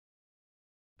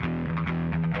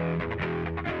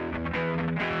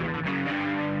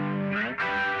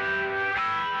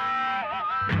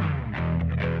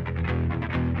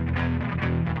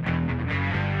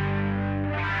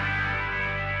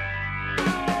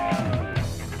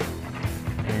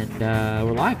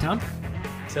We're live, Tom.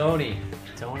 Tony.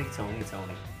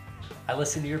 I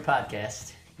listen to your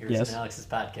podcast. Yours Yes. and Alex's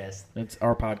podcast. It's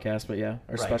our podcast, but yeah,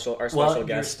 our Right. special Well,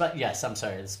 guest. Yes, I'm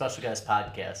sorry. The special guest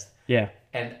podcast. Yeah.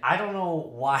 And I don't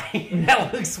know why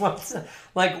Alex wants to,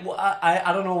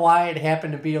 I don't know why it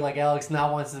happened to be like Alex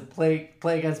now wants to play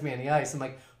against me on the ice. I'm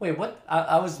like, wait, what?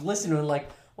 I was listening to it like,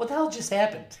 what the hell just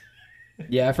happened?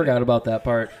 Yeah, I forgot about that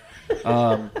part.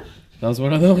 That was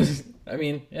one of those. I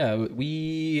mean, yeah,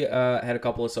 we had a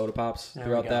couple of soda pops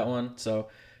throughout that one, so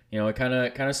it kind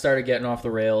of started getting off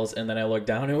the rails, and then I looked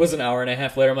down. It was an hour and a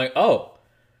half later. I'm like, oh,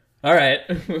 all right.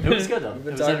 It was good though. We've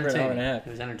been It was talking for an hour entertaining. and a half. It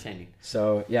was entertaining.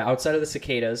 So yeah, outside of the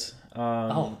cicadas,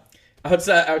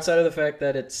 outside of the fact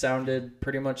that it sounded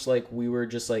pretty much like we were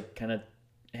just like kind of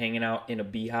hanging out in a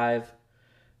beehive.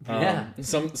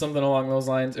 Something along those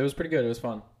lines. It was pretty good. It was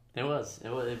fun. It was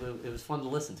fun to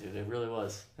listen to. It really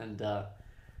was. And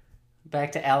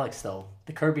back to Alex though,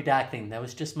 the Kirby Dach thing. That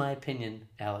was just my opinion,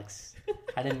 Alex.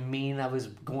 I didn't mean I was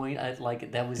going.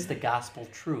 That was the gospel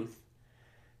truth.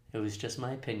 It was just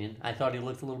my opinion. I thought he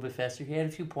looked a little bit faster. He had a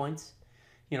few points.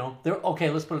 Okay.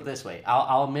 Let's put it this way.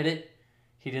 I'll admit it.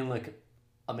 He didn't look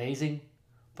amazing,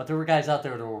 but there were guys out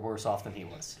there that were worse off than he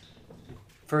was.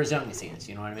 For as young as he is,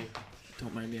 you know what I mean.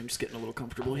 Don't mind me. I'm just getting a little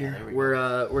comfortable here. There we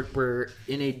We're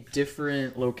in a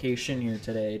different location here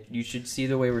today. You should see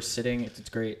the way we're sitting. It's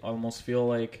great. I almost feel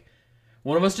like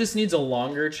one of us just needs a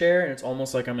longer chair, and it's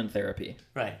almost like I'm in therapy.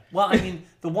 Right. Well, I mean,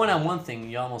 the one-on-one thing,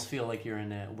 you almost feel like we're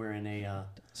in a.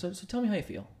 So tell me how you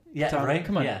feel. Yeah. Tom, Right.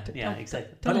 come on. Yeah.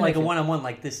 Exactly. tell But me like how a you feel. one-on-one,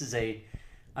 like this is a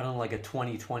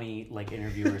 2020 like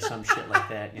interview or some shit like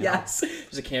that. You know? Yes.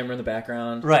 There's a camera in the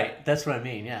background. Right. That's what I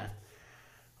mean. Yeah.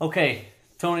 Okay,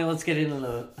 Tony. Let's get into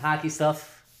the hockey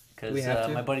stuff because We have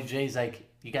to. my buddy Jay's like,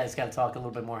 you guys got to talk a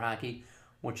little bit more hockey.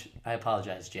 Which I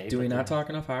apologize, Jay. Do but we not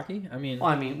talk enough hockey? I mean, Well,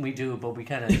 I mean, we do, but we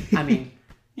kind of. I mean,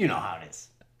 you know how it is.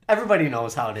 Everybody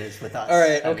knows how it is with us. all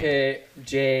right, I mean, okay,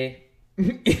 Jay.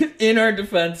 In our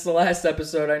defense, the last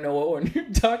episode, I know what one you're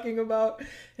talking about.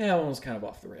 Yeah, that one was kind of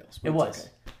off the rails. But It it's was.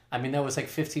 okay. I mean, that was like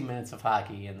 15 minutes of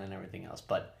hockey and then everything else.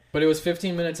 But But it was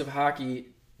 15 minutes of hockey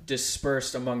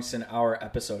dispersed amongst an hour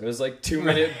episode. It was like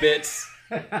 2-minute bits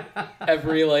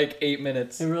every like 8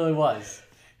 minutes. it really was.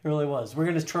 It really was. We're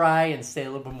going to try and stay a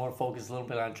little bit more focused, a little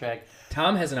bit on track.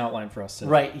 Tom has an outline for us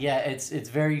today. Right, yeah, it's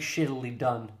very shittily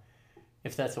done,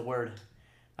 if that's a word.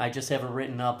 I just have it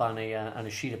written up on a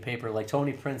sheet of paper. Like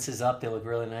Tony prints his up. They look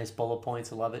really nice, bullet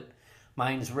points. I love it.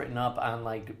 Mine's written up on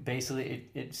like basically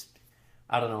it's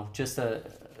I don't know, just a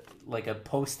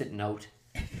Post-it note.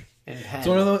 It's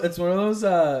one of those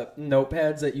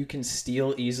notepads that you can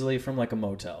steal easily from like a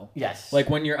motel. Yes. Like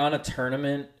when you're on a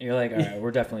tournament, you're like, all right,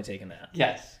 we're definitely taking that.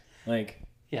 Yes. Like,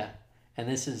 Yeah. And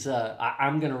this is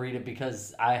I'm gonna read it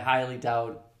because I highly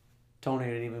doubt Tony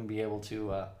would even be able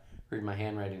to read my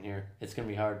handwriting here. It's gonna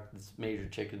be hard. It's major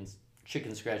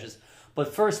chicken scratches.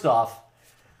 But first off,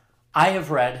 I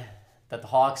have read that the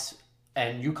Hawks,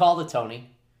 and you called it, Tony,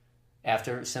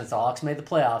 since the Hawks made the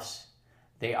playoffs,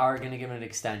 they are going to give an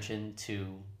extension to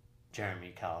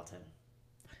Jeremy Colleton.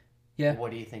 yeah. What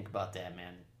do you think about that,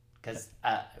 man? Because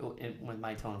with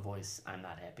my tone of voice, I'm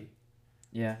not happy.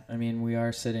 Yeah, I mean, we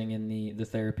are sitting in the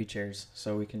therapy chairs,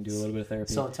 so we can do a little bit of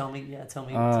therapy. So tell me.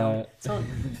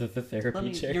 the therapy Let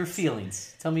me, chairs. your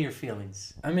feelings. Tell me your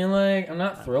feelings. I mean, like, I'm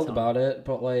not thrilled tell me. about it,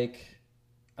 but, like,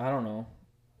 I don't know.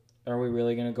 Are we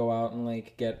really going to go out and,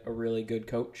 like, get a really good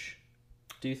coach?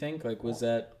 Do you think? Like,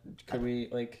 could we,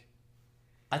 like...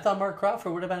 I thought Mark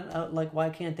Crawford would have been, why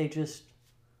can't they just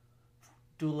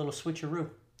do a little switcheroo?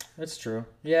 That's true.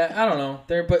 Yeah, I don't know.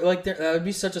 That would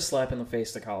be such a slap in the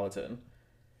face to Colleton.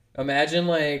 Imagine,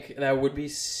 like, that would be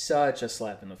such a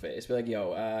slap in the face. Be like,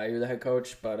 yo, you're the head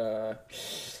coach, but,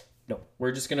 no,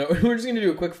 we're just gonna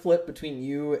do a quick flip between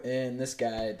you and this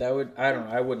guy. I don't know,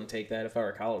 I wouldn't take that if I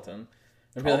were Colleton.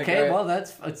 I'd be Okay, like, all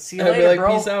right. well, see you I'd be later, like,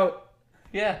 bro. peace out.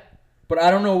 Yeah. But I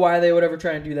don't know why they would ever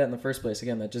try and do that in the first place.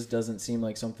 Again, that just doesn't seem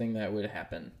like something that would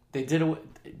happen. They did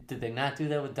it. Did they not do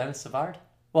that with Dennis Savard?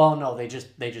 Well, no, they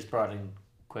just brought in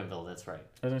Quinville. That's right.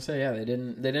 I was gonna say, yeah, they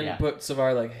didn't Yeah. put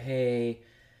Savard like, hey,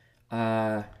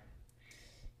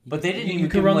 But they didn't you even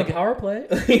could give run him the power play.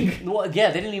 Like, Well,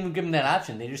 yeah, they didn't even give him that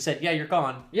option. They just said, "Yeah, you're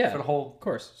gone." yeah, for the whole. of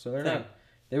course. So they're thing. not.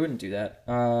 They wouldn't do that.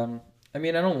 I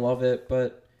mean, I don't love it,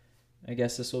 but I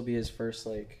guess this will be his first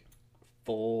like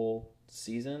full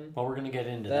season. Well, we're gonna get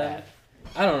into Then- that.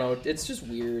 I don't know. It's just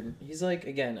weird. He's like,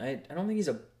 again, I don't think he's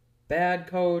a bad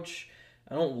coach.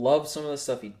 I don't love some of the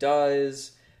stuff he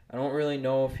does. I don't really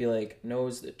know if he like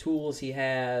knows the tools he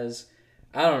has.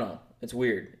 I don't know. It's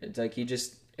weird. It's like he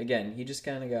just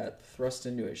kind of got thrust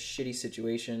into a shitty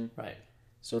situation. Right.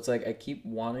 So it's like I keep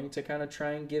wanting to kind of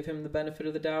try and give him the benefit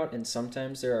of the doubt, and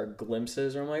sometimes there are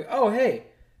glimpses where I'm like, oh, hey,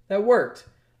 that worked.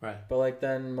 Right. But like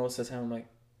then most of the time I'm like,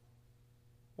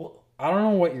 Well, I don't know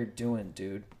what you're doing,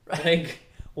 dude. Like,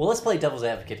 well, let's play devil's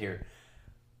advocate here.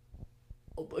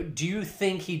 Do you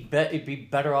think he'd be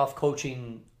better off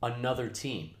coaching another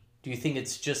team? Do you think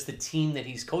it's just the team that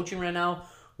he's coaching right now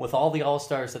with all the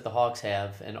All-Stars that the Hawks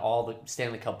have and all the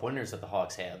Stanley Cup winners that the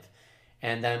Hawks have,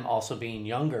 and them also being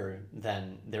younger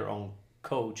than their own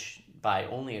coach by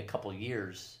only a couple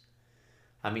years?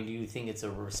 I mean, do you think it's a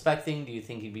respect thing? Do you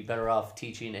think he'd be better off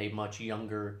teaching a much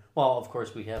younger... Well, of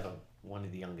course, we have one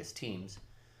of the youngest teams.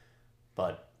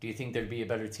 But do you think there'd be a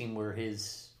better team where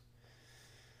his...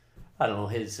 I don't know,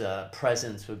 his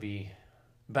presence would be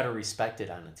better respected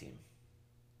on a team?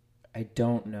 I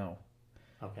don't know.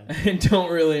 Okay. I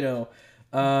don't really know.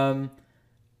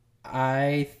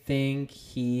 I think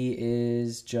he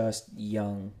is just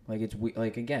young. Like it's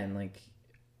like again, like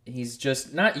he's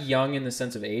just not young in the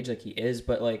sense of age, like he is,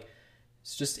 but like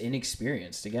it's just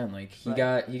inexperienced. Again, like he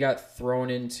got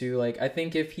thrown into like I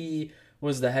think if he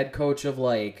was the head coach of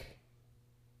like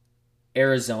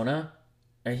Arizona,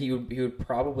 he would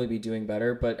probably be doing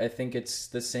better. But I think it's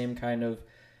the same kind of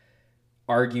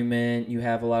argument you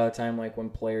have a lot of the time, like when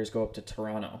players go up to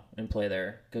Toronto and play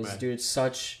there, because dude, it's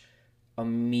such a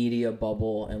media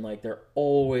bubble, and like they're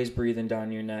always breathing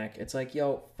down your neck. It's like,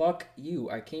 yo, fuck you.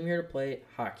 I came here to play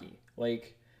hockey.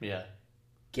 Like, yeah,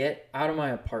 get out of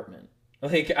my apartment.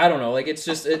 Like, I don't know. Like, it's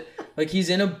just like he's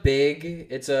in a big.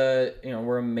 It's a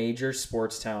we're a major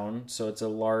sports town, so it's a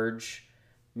large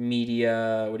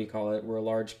media, what do you call it? We're a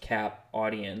large cap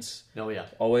audience. Oh, yeah.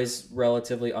 Always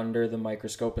relatively under the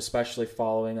microscope, especially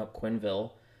following up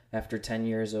Quenneville after 10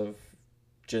 years of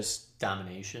just...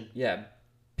 domination. Yeah,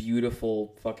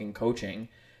 beautiful fucking coaching.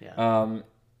 Yeah.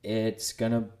 It's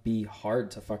gonna be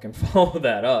hard to fucking follow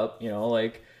that up,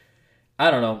 like,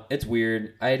 I don't know. It's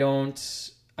weird. I don't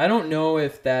know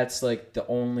if that's, like, the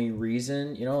only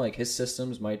reason, like, his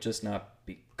systems might just not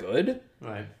be good.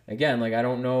 Right. Again, like, I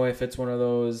don't know if it's one of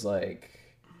those, like,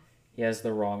 he has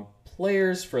the wrong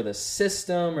players for the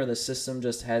system, or the system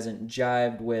just hasn't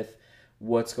jived with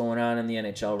what's going on in the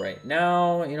NHL right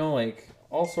now, like,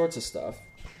 all sorts of stuff.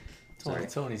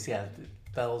 Tony's got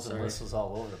bells and whistles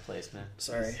all over the place, man.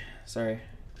 Sorry.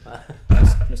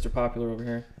 Mr. Popular over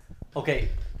here. Okay,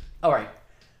 all right.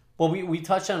 Well, we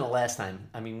touched on it last time.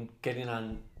 I mean, getting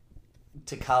on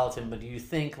to Colliton, but do you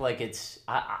think like it's?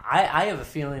 I have a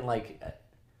feeling like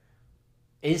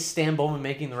is Stan Bowman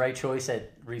making the right choice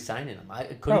at re-signing him?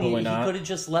 Probably not. He could have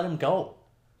just let him go.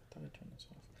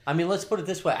 I mean, let's put it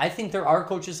this way. I think there are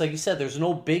coaches, like you said. There's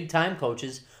no big time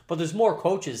coaches, but there's more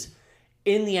coaches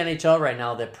in the NHL right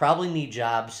now that probably need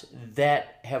jobs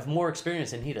that have more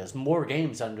experience than he does, more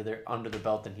games under their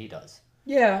belt than he does.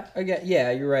 Yeah,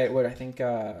 you're right. What I think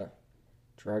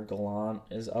Gerard Gallant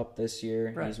is up this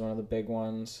year. Right. He's one of the big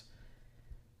ones.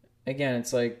 Again,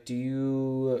 it's like, do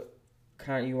you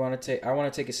want to take? I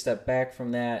want to take a step back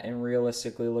from that and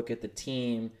realistically look at the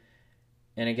team.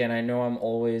 And again, I know I'm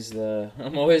always the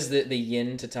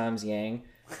yin to Tom's yang.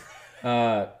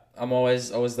 I'm always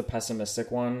the pessimistic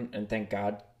one, and thank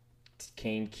God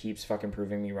Kane keeps fucking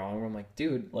proving me wrong. I'm like,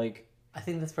 dude, like, I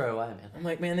think that's probably why, man. I'm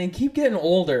like, man, they keep getting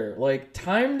older. Like,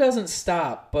 time doesn't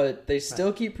stop, but they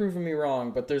still keep proving me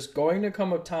wrong. But there's going to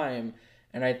come a time,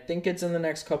 and I think it's in the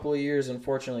next couple of years,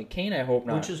 unfortunately. Kane, I hope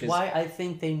not. Which is why I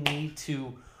think they need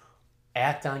to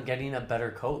act on getting a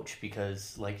better coach,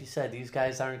 because, like you said, these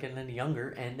guys aren't getting any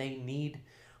younger, and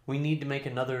we need to make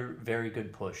another very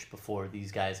good push before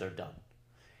these guys are done.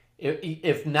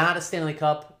 If not a Stanley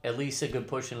Cup, at least a good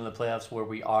push into the playoffs where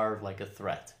we are like a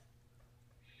threat.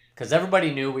 Because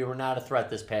everybody knew we were not a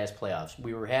threat this past playoffs.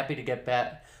 We were happy to get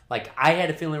back. Like, I had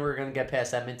a feeling we were going to get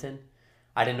past Edmonton.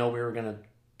 I didn't know we were going to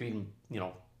beat them,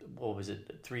 what was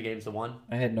it, 3-1?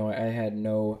 I had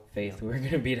no faith we were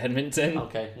going to beat Edmonton.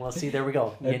 Okay, well, see, there we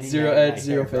go. I had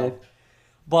zero faith.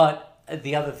 But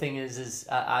the other thing is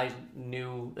I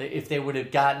knew if they would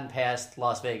have gotten past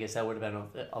Las Vegas, that would have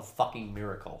been a fucking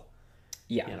miracle.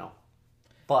 Yeah.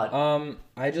 But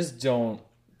I just don't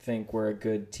think we're a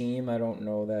good team. I don't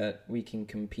know that we can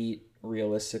compete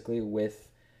realistically with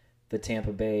the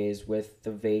Tampa Bays, with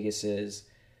the Vegases.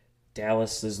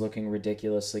 Dallas is looking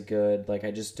ridiculously good. Like,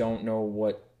 I just don't know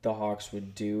what the Hawks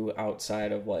would do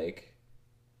outside of, like,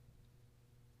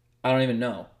 I don't even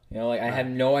know. I have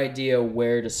no idea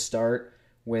where to start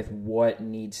with what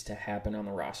needs to happen on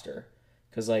the roster.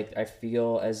 Because, like, I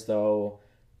feel as though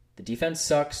the defense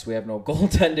sucks. We have no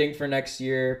goaltending for next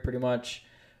year, pretty much.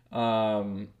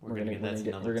 We're gonna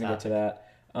get to that.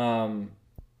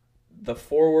 the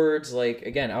forwards, like,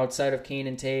 again, outside of Kane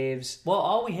and Taves, Well,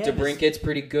 all we have DeBrinket's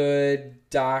pretty good.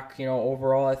 Doc,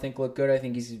 overall, I think look good. I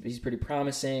think he's pretty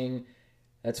promising.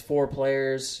 That's 4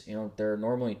 players. There are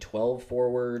normally 12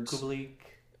 forwards.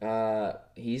 Kubalik.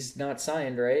 He's not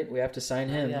signed, right? We have to sign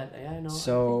him. Yeah, I know.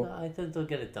 So, I think they'll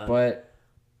get it done. But,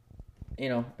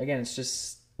 again, it's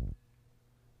just...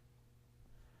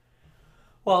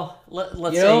 Well,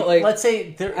 let's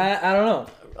say there. I don't know.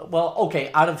 Well,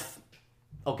 okay, out of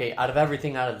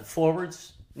everything, out of the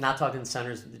forwards, not talking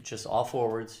centers, just all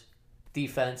forwards,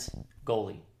 defense,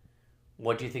 goalie.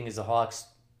 What do you think is the Hawks'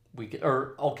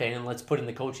 and let's put in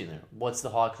the coaching there. What's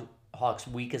the Hawks'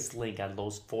 weakest link out of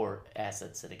those 4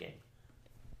 assets in a game?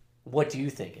 What do you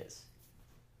think is?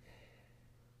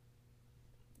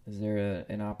 Is there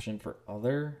an option for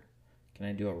other? Can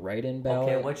I do a write-in ballot?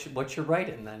 Okay, what's your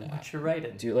write-in then? What's your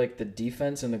write-in? Do like the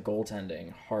defense and the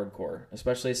goaltending hardcore,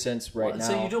 especially since now.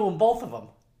 So you're doing both of them.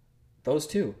 Those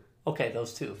 2. Okay,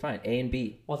 those 2. Fine, A and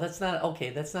B. Well, that's not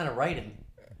a write-in.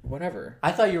 Whatever.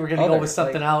 I thought you were going to go with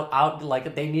something out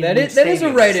like they need. That is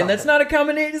a write-in. That's not a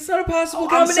combination. It's not a possible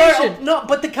combination. I'm sorry. No,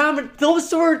 but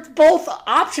those were both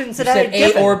options that I had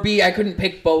given. A or B. I couldn't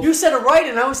pick both. You said a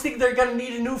write-in. I was thinking they're going to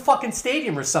need a new fucking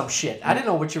stadium or some shit. I didn't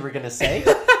know what you were going to say.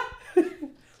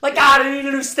 They need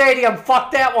a new stadium.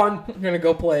 Fuck that one. I'm going to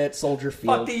go play at Soldier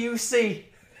Field. Fuck the UC.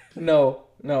 No.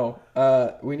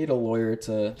 We need a lawyer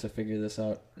to figure this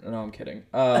out. No, I'm kidding.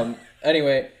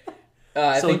 Anyway,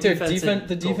 I think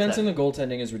the defense and the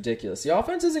goaltending is ridiculous. The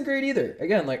offense isn't great either.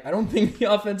 Again, I don't think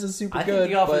the offense is super good. I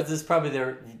think the offense is probably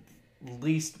their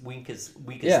least weakest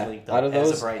link, though, out of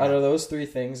those, as of right out now. of those 3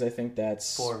 things, I think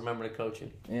that's... 4, remember the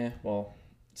coaching. Yeah, well,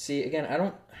 see, again, I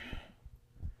don't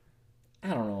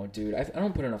know, dude. I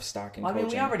don't put enough stock in coaching.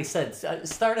 We already said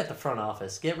start at the front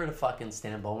office. Get rid of fucking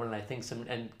Stan Bowman, and I think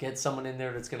and get someone in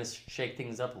there that's going to shake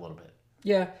things up a little bit.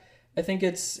 Yeah, I think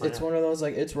it's one of those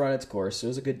it's run its course. It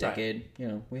was a good decade.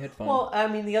 Right. We had fun. Well,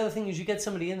 the other thing is you get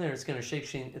somebody in there that's going to shake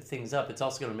things up. It's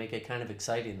also going to make it kind of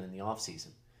exciting in the off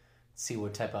season. See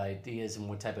what type of ideas and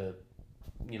what type of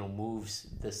moves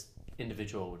this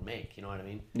individual would make. You know what I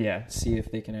mean? Yeah. See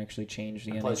if they can actually change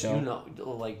the Plus,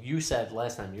 NHL. like you said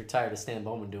last time, you're tired of Stan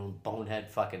Bowman doing bonehead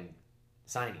fucking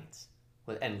signings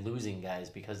and losing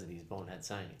guys because of these bonehead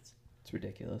signings. It's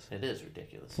ridiculous. It is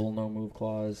ridiculous. Full no move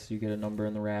clause. You get a number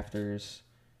in the rafters.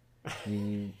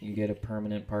 you get a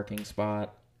permanent parking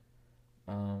spot.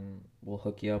 We'll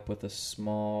hook you up with a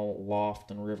small loft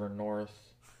in River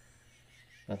North.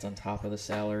 That's on top of the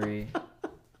salary.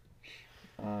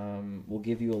 We'll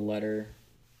give you a letter.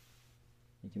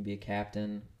 You can be a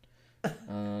captain.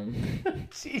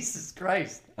 Jesus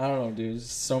Christ. I don't know, dude. There's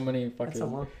so many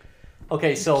fucking...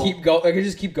 Okay, so... I could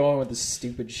just keep going with this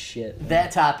stupid shit.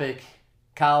 That topic,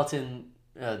 Colleton,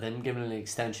 them giving an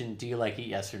extension, do you like it,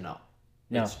 yes or no?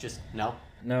 No. It's just no?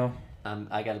 No.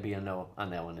 I got to be a no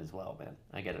on that one as well, man.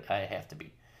 I have to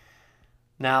be.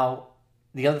 Now,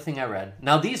 the other thing I read...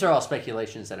 Now, these are all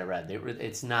speculations that I read.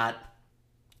 It's not...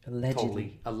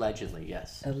 Allegedly,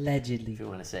 yes. Allegedly. If you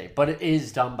want to say. But it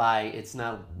is done by... It's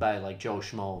not by, Joe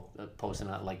Schmo posting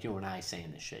out, like you and I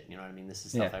saying this shit. You know what I mean? This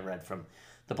is stuff I read from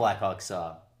the Blackhawks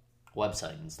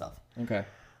website and stuff. Okay.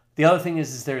 The other thing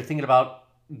is they're thinking about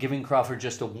giving Crawford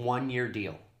just a 1-year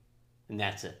deal. And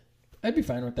that's it. I'd be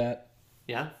fine with that.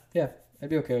 Yeah? Yeah, I'd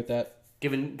be okay with that.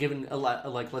 Given a lot,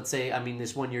 let's say,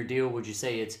 this 1-year deal, would you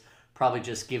say it's probably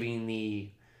just giving the,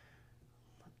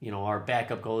 our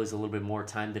backup goalies a little bit more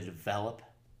time to develop?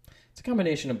 It's a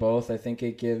combination of both. I think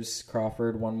it gives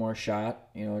Crawford one more shot.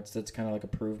 It's kind of like a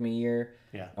prove me year.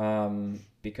 Yeah.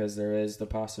 Because there is the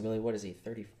possibility. What is he?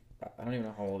 30? I don't even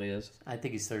know how old he is. I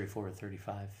think he's 34 or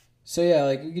 35. So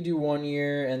yeah, you could do 1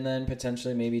 year and then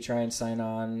potentially maybe try and sign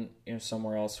on,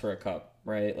 somewhere else for a cup,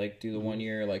 right? Do the 1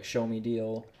 year show me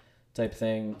deal type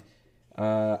thing.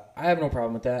 I have no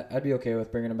problem with that. I'd be okay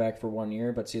with bringing him back for 1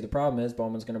 year. But see, the problem is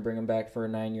Bowman's going to bring him back for a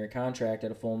 9-year contract at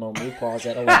a full no move clause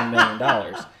at $11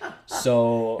 million.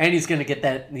 So and he's going to get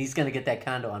that. He's going to get that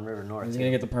condo on River North. He's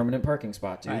going to get the permanent parking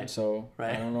spot, dude. Right. So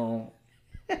right. I don't know.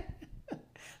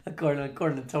 According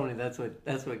to Tony, that's what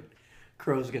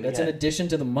Crow's going to get. That's in addition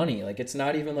to the money. It's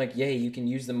not even yay, you can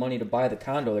use the money to buy the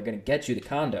condo. They're going to get you the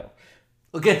condo.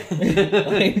 Okay.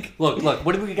 Look.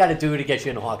 What do we got to do to get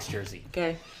you in a Hawks jersey?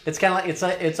 Okay. It's kind of it's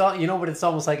all but it's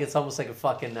almost like a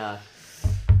fucking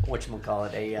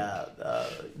whatchamacallit, a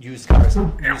used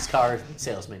car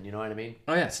salesman. You know what I mean?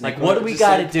 Oh yeah. What do we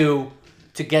got to do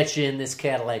to get you in this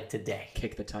Cadillac today?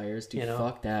 Kick the tires, dude.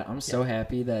 Fuck that. I'm so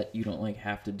happy that you don't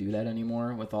have to do that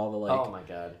anymore with all the oh my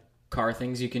god, car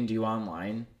things you can do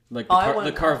online, the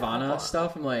Carvana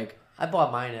stuff. I'm I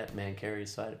bought mine at Mancari,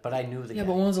 but I knew the Yeah, guy.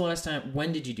 but when was the last time?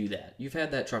 When did you do that? You've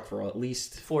had that truck for at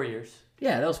least 4 years.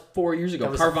 Yeah, that was 4 years ago.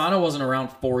 That was Carvana wasn't around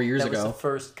 4 years That ago. was the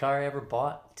first car I ever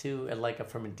bought too,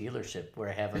 from a dealership where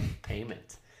I have a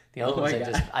payment. The other Oh ones my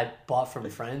God. I bought from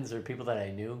friends or people that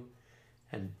I knew,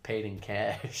 and paid in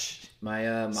cash. My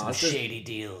Some Mazda. shady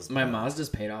deals. My Mazda's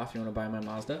paid off. You want to buy my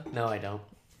Mazda? No, I don't.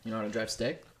 You know how to drive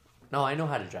stick? No, I know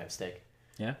how to drive stick.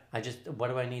 Yeah, What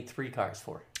do I need 3 cars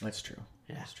for? that's true.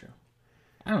 Yeah. That's true.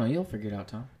 I don't know. You'll figure it out,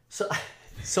 Tom.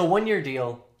 So 1 year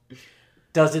deal.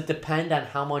 Does it depend on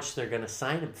how much they're going to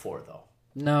sign him for, though?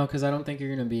 No, because I don't think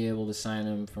you're gonna be able to sign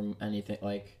him from anything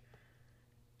like.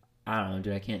 I don't know,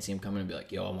 dude. I can't see him coming and be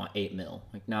like, "Yo, I want $8 million."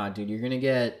 Like, nah, dude. You're gonna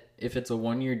get if it's a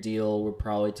 1 year deal. We're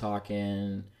probably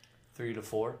talking 3 to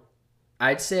 4.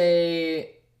 I'd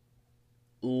say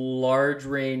large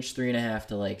range 3.5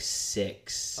 to like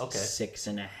 6. Okay.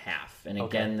 6.5. And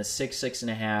Okay. again, the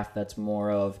 6.5. That's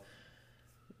more of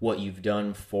what you've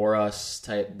done for us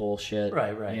type bullshit.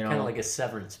 Right. You know? Kind of like a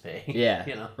severance pay. Yeah.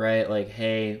 You know. Right. Like,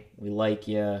 hey, we like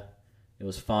you. It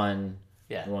was fun.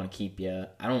 Yeah. We want to keep you.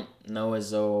 I don't know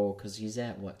as though because he's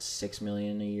at what $6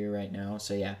 million a year right now.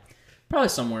 So yeah, probably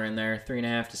somewhere in there,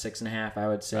 3.5 to 6.5. I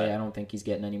would say. Right. I don't think he's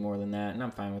getting any more than that, and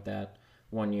I'm fine with that.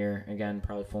 1 year again,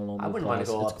 probably full loan. I wouldn't want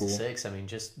to go It's up cool. to 6. I mean,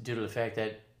 just due to the fact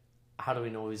that how do we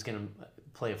know he's going to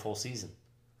play a full season?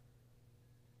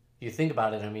 You think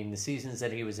about it. I mean, the seasons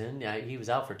that he was in, yeah, he was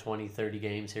out for 20, 30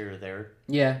 games here or there.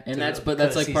 Yeah, and that's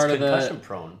like He's part of concussion the.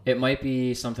 prone. It might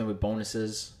be something with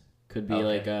bonuses. Could be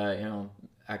Okay. like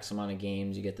X amount of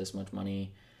games, you get this much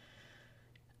money.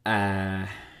 Yeah,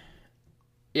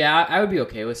 I would be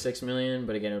okay with 6 million,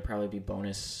 but again, it would probably be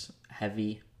bonus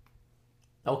heavy.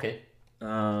 Okay.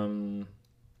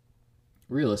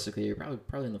 Realistically, you're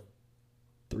probably in the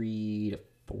 3 to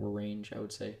 4 range. I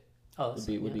would say Oh, would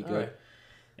be all good. right.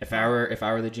 If I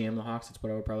were the GM of the Hawks, that's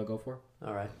what I would probably go for.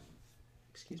 All right.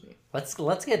 Excuse me. Let's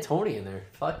get Tony in there.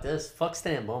 Fuck this. Fuck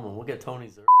Stan Bowman. We'll get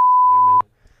Tony's in there, man.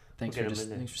 Thanks We'll for get him in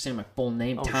there. thanks for saying my full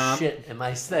name, Oh Tom. shit!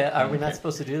 Are we not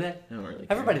supposed to do that? I don't really care.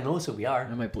 Everybody knows who we are.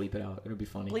 I might bleep it out. It'll be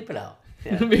funny. Bleep it out.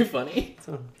 Yeah. It'll be funny.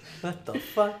 So, what the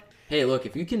fuck? Hey, look,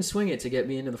 if you can swing it to get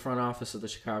me into the front office of the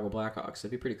Chicago Blackhawks,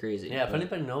 that'd be pretty crazy. Yeah, if But,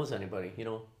 anybody knows anybody,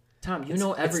 Tom, you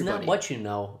know everybody. It's not what you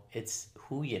know; it's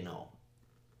who you know.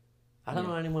 I don't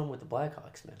know anyone with the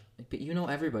Blackhawks, man. But you know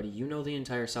everybody. You know the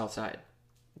entire South Side.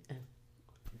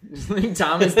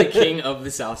 Tom is the king of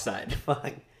the South Side.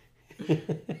 Fuck.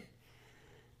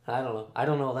 I don't know. I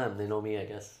don't know them. They know me, I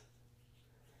guess.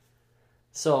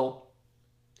 So,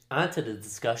 on to the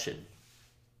discussion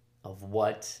of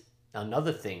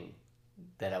another thing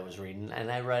that I was reading,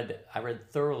 and I read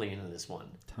thoroughly into this one.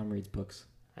 Tom reads books.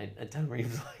 I don't read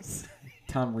books.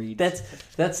 Tom reads.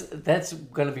 That's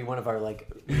going to be one of our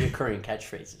recurring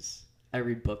catchphrases. I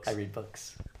read books. I read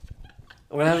books.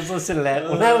 When I was listening to that,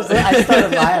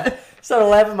 I started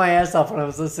laughing my ass off when I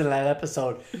was listening to that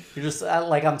episode. You're just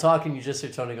like I'm talking, you just hear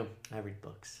Tony go, "I read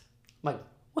books." I'm like,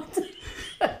 what? The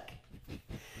heck?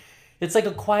 It's like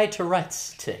a quiet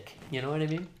Tourette's tick. You know what I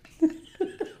mean?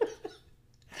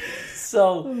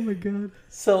 So, Oh my god.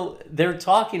 so they're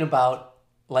talking about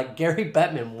Gary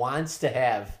Bettman wants to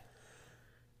have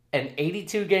an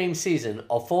 82 game season,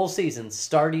 a full season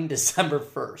starting December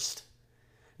 1st.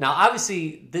 Now,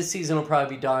 obviously, this season will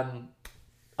probably be done,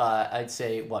 I'd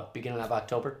say, beginning of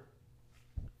October?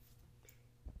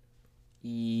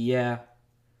 Yeah.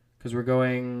 Because we're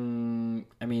going...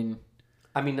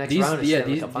 Next round is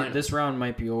Stanley Cup Final. this round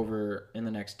might be over in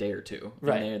the next day or two. And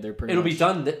Right. They're pretty It'll much, be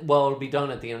done, it'll be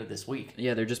done at the end of this week.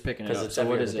 Yeah, they're just picking it Because up. it's So every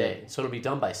what other is day. it? So it'll be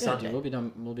done by Yeah, Sunday. dude,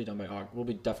 we'll be done by August. We'll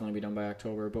definitely be done by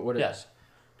October. But what is Yeah.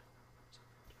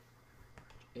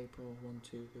 April, 1,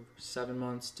 2, 3, 4, 7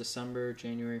 months. December,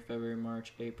 January, February,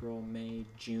 March, April, May,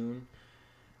 June.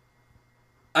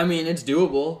 I mean, it's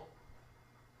doable.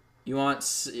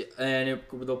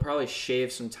 They'll probably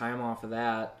shave some time off of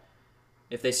that.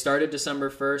 If they started December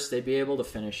 1st, they'd be able to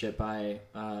finish it by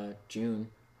June.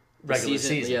 Regular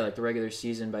season. Yeah, like the regular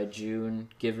season by June.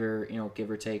 Give or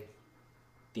take.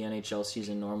 The NHL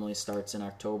season normally starts in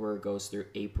October, goes through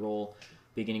April,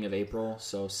 beginning of April.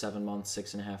 So 7 months,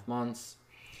 6.5 months.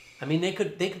 I mean, they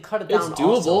could cut it down. It's doable.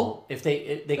 Also if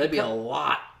they That'd could be a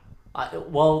lot.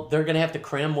 Well, they're going to have to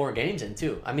cram more games in,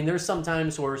 too. I mean, there's some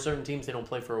times where certain teams, they don't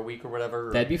play for a week or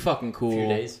whatever. That'd be fucking cool. A few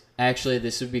days. Actually,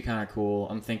 this would be kind of cool.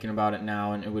 I'm thinking about it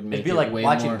now, and it would make It'd be it like way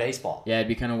watching more, baseball. Yeah, it'd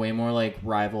be kind of way more like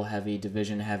rival heavy,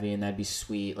 division heavy, and that'd be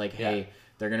sweet. Like, hey,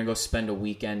 they're going to go spend a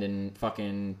weekend in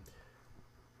fucking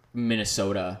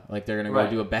Minnesota. Like, they're going to go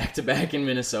do a back-to-back in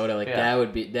Minnesota. Like,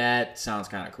 that sounds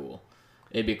kind of cool.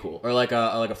 It'd be cool. Or like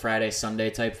a Friday, Sunday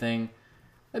type thing.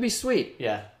 That'd be sweet.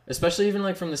 Yeah. Especially even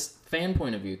like from this fan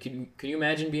point of view. Could you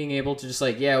imagine being able to just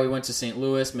like, yeah, we went to St.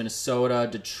 Louis, Minnesota,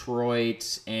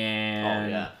 Detroit,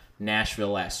 and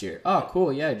Nashville last year. Oh,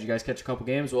 cool. Yeah, did you guys catch a couple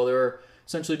games? Well, they were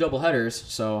essentially double headers,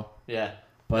 so. Yeah.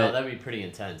 But no, that'd be pretty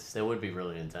intense. That would be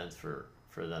really intense for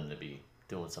them to be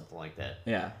doing something like that.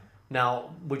 Yeah. Now,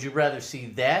 would you rather see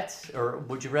that, or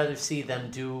would you rather see them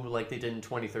do like they did in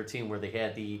 2013, where they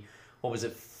had the, what was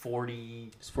it,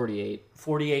 40? It's 48.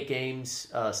 48 games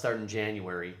starting in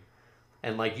January,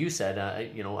 and like you said,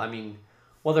 I mean,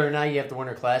 whether or not you have the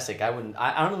Winter Classic, I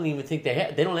don't even think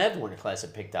they don't have the Winter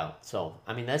Classic picked out. So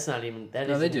I mean, that's not even that.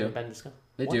 No, they do.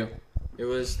 They what? do. It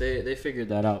was they figured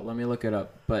that out. Let me look it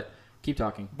up, but. Keep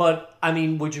talking. But, I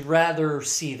mean, would you rather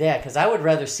see that? Because I would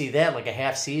rather see that like a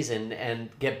half season and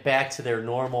get back to their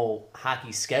normal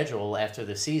hockey schedule after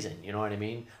the season. You know what I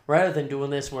mean? Rather than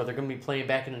doing this where they're going to be playing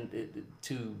back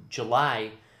to July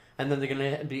and then they're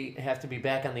going to have to be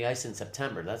back on the ice in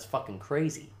September. That's fucking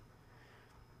crazy.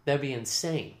 That'd be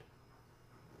insane.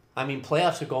 I mean,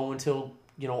 playoffs are going until,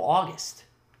 August.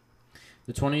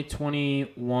 The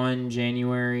 2021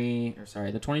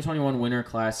 the 2021 Winter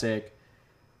Classic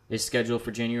is scheduled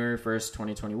for January 1st,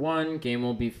 2021. Game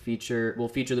will feature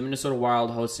the Minnesota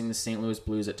Wild hosting the St. Louis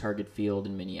Blues at Target Field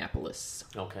in Minneapolis.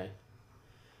 Okay.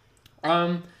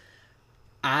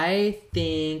 I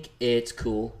think it's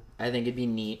cool. I think it'd be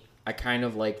neat. I kind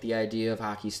of like the idea of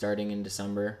hockey starting in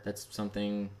December. That's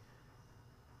something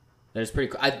that is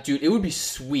pretty cool. Dude, it would be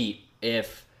sweet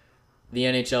if the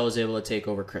NHL was able to take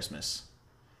over Christmas.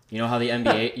 You know how the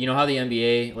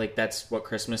NBA, like, that's what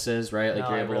Christmas is, right? Like, no,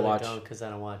 you're able to watch. I don't, because I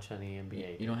don't watch any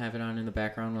NBA. You don't have it on in the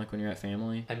background, like, when you're at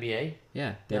family? NBA?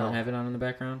 Yeah, they don't have it on in the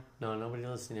background? No, nobody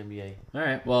listens to NBA. All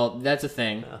right, well, that's a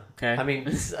thing, okay? I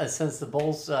mean, since the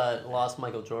Bulls lost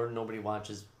Michael Jordan, nobody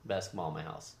watches basketball in my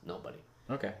house. Nobody.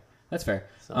 Okay, that's fair.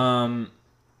 So.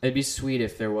 It'd be sweet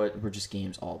if there were just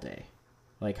games all day.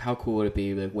 Like, how cool would it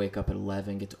be to, like, wake up at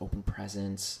 11, get to open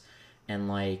presents, and,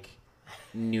 like...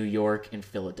 New York and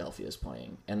Philadelphia is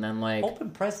playing. And then, like... Open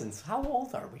presents? How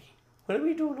old are we? What are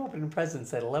we doing opening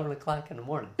presents at 11 o'clock in the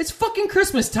morning? It's fucking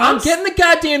Christmas, Tom. Get in the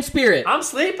goddamn spirit. I'm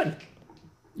sleeping.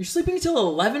 You're sleeping until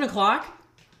 11 o'clock?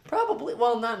 Probably.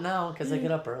 Well, not now, because I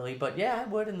get up early. But, yeah, I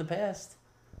would in the past.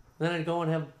 Then I'd go and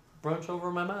have brunch over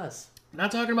at my ma's. I'm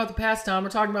not talking about the past, Tom. We're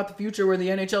talking about the future where the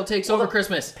NHL takes over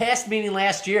Christmas. Past meaning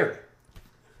last year.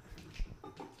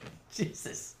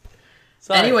 Jesus.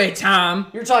 Sorry. Anyway, Tom.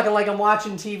 You're talking like I'm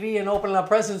watching TV and opening up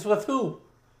presents with who?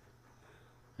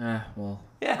 Well.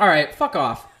 Yeah. All right, fuck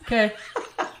off. Okay.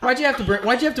 Why'd you have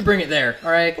to bring it there? All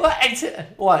right.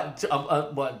 What?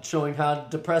 Showing how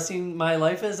depressing my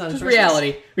life is on just Christmas?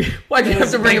 Reality. Why'd you have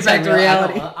to bring it back to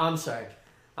reality? I'm sorry.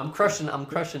 I'm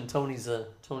crushing Tony's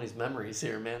memories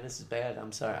here, man. This is bad.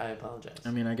 I'm sorry. I apologize.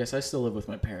 I mean, I guess I still live with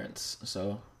my parents,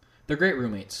 so they're great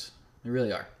roommates. They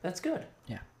really are. That's good.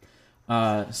 Yeah.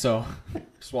 So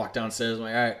just walk downstairs. I'm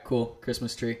like, all right, cool,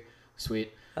 Christmas tree,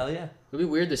 sweet. Hell yeah. It'll be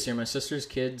weird this year. My sister's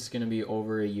kid's gonna be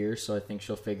over a year, so I think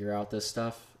she'll figure out this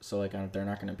stuff. So like, they're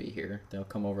not gonna be here. They'll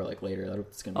come over like later.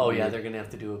 It's gonna. Be weird. Yeah, they're gonna have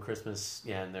to do a Christmas.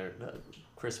 Yeah, and their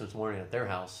Christmas morning at their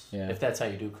house. Yeah. If that's how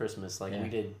you do Christmas, like we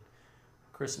did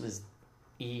Christmas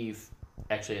Eve,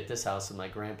 actually at this house with my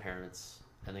grandparents,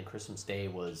 and then Christmas Day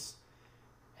was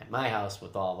at my house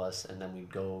with all of us, and then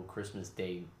we'd go Christmas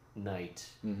Day night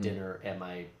dinner at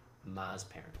my ma's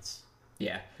parents.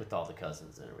 Yeah. With all the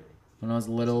cousins and everything. When I was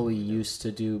little, we used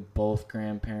to do both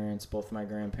of my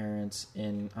grandparents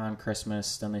on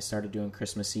Christmas. Then they started doing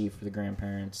Christmas Eve for the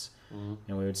grandparents. Mm-hmm.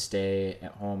 And we would stay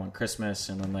at home on Christmas,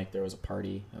 and then like there was a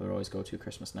party I would always go to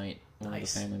Christmas night. One of the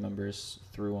family members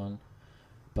threw one.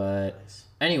 But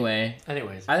anyways,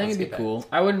 I think it'd be cool.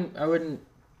 I wouldn't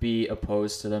be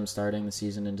opposed to them starting the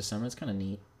season in December. It's kind of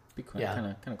neat. Be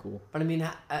kind of cool. But I mean,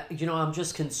 I'm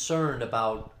just concerned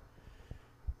about,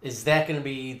 is that going to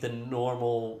be the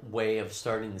normal way of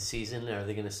starting the season? Are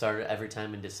they going to start it every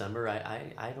time in December?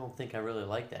 I don't think I really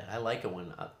like that. I like it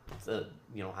when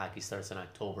hockey starts in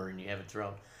October and you have it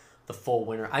throughout the full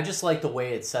winter. I just like the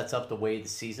way it sets up the way the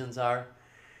seasons are,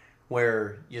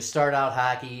 where you start out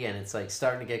hockey and it's like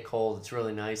starting to get cold. It's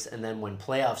really nice, and then when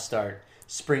playoffs start,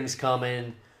 spring's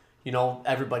coming.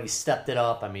 Everybody stepped it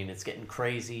up. I mean, it's getting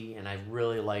crazy, and I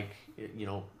really like,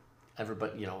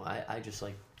 everybody, I just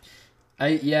like...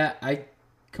 I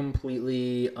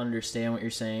completely understand what you're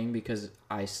saying, because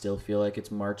I still feel like it's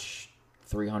March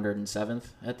 307th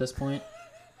at this point.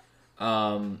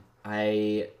 I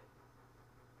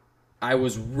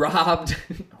was robbed.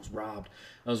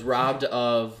 I was robbed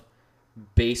of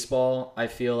baseball. I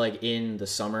feel like in the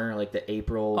summer, like the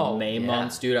April, May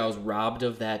months, dude, I was robbed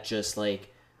of that just like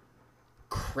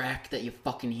crack that you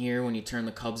fucking hear when you turn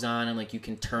the Cubs on, and like you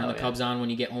can turn the yeah. Cubs on when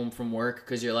you get home from work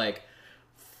because you're like,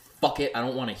 fuck it, I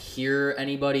don't want to hear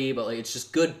anybody, but like it's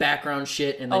just good background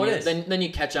shit. And then then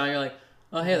you catch on, you're like,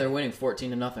 oh hey, they're winning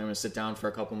 14-0. I'm gonna sit down for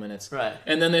a couple minutes, Right?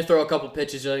 And then they throw a couple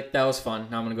pitches. You're like, that was fun.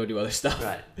 Now I'm gonna go do other stuff,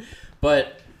 Right?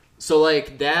 But so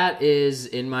like that is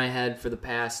in my head for the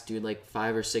past, dude, like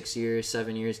 5 or 6 years,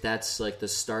 7 years. That's like the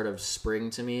start of spring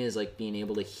to me, is like being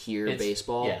able to hear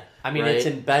baseball. Yeah, I mean right? it's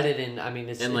embedded in. I mean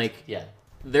it's yeah.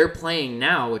 They're playing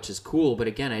now, which is cool, but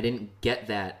again, I didn't get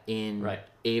that in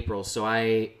April, so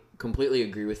I completely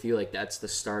agree with you. Like that's the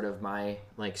start of my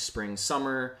like spring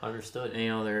summer. Understood. You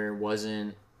know, there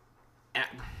wasn't.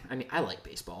 I mean, I like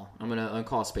baseball. I'm gonna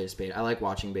call a spade a spade. I like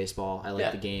watching baseball. I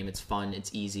like the game. It's fun. It's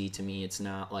easy to me. It's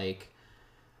not like,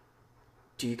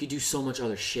 dude, you could do so much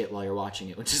other shit while you're watching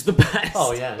it, which is the best.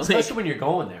 Oh yeah, especially when you're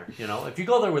going there. You know, if you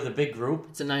go there with a big group,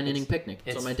 it's a 9-inning picnic.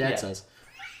 That's what my dad says.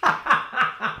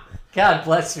 God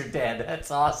bless your dad.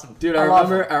 That's awesome, dude. I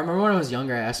remember when I was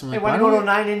younger. I asked him like, "Hey, want to go to a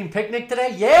 9-inning picnic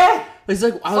today?" Yeah. He's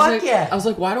like, I was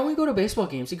like, why don't we go to baseball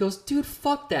games? He goes, dude,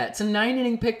 fuck that. It's a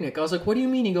 9-inning picnic. I was like, what do you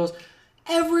mean? He goes,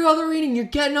 every other inning, you're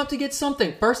getting up to get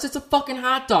something. First, it's a fucking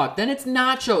hot dog. Then it's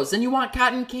nachos. Then you want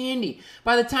cotton candy.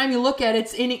 By the time you look at it,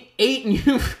 it's inning 8, and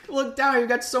you look down, you've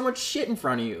got so much shit in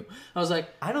front of you. I was like,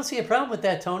 I don't see a problem with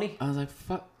that, Tony. I was like,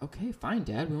 fuck, okay, fine,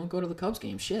 Dad. We won't go to the Cubs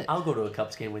game. Shit. I'll go to a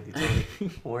Cubs game with you,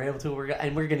 Tony. We're able to. We're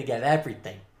going to get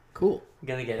everything. Cool. We're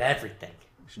going to get everything.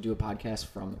 We should do a podcast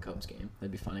from the Cubs game.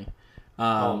 That'd be funny.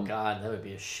 Oh, God, that would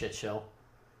be a shit show.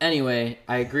 Anyway,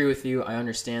 I agree with you. I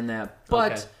understand that.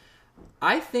 But... Okay.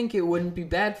 I think it wouldn't be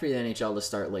bad for the NHL to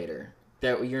start later.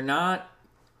 That you're not...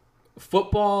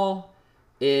 Football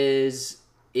is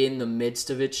in the midst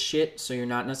of its shit, so you're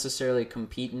not necessarily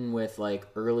competing with, like,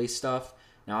 early stuff.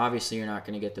 Now, obviously, you're not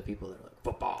going to get the people that are like,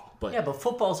 football. But yeah, but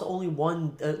football's only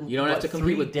one... you don't have to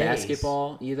compete with days.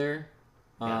 basketball either.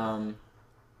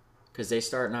 Because they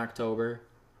start in October.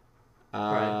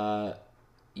 Right.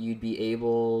 You'd be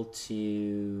able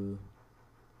to...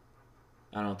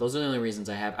 I don't know. Those are the only reasons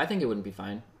I have. I think it wouldn't be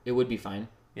fine. It would be fine.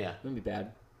 Yeah. It wouldn't be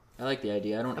bad. I like the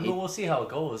idea. I mean, we'll see how it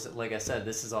goes. Like I said,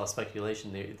 this is all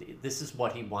speculation. This is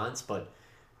what he wants, but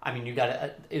I mean, you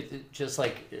got to just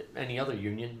like any other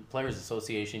union, players'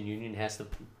 association union has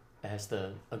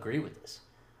to agree with this.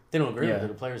 If they don't agree with it,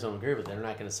 the players don't agree with it, they're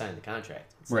not going to sign the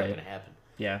contract. It's not going to happen.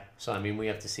 Yeah. So I mean, we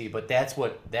have to see, but that's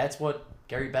what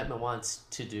Gary Bettman wants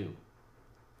to do.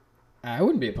 I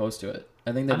wouldn't be opposed to it.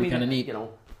 I think that'd be kind of neat. You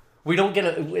know, we don't get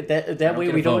that way.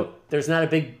 We don't. There's not a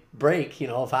big break, you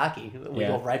know, of hockey. We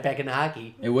go right back into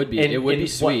hockey. It would be. It would be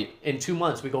sweet. In 2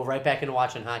 months, we go right back into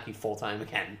watching hockey full time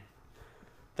again.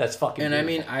 That's fucking. And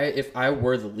beautiful. I mean, if I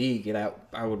were the league,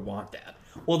 I would want that.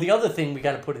 Well, the other thing we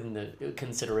got to put in the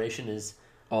consideration is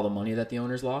all the money that the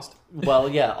owners lost. Well,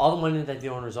 yeah, all the money that the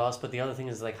owners lost. But the other thing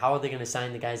is, like, how are they going to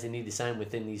sign the guys they need to sign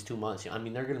within these 2 months? I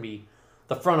mean, they're going to be.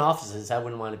 The front offices, I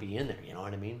wouldn't want to be in there. You know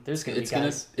what I mean? There's going to be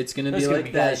guys. It's going to be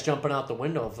like guys jumping out the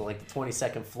window of like the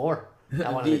 22nd floor.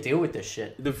 I want to deal with this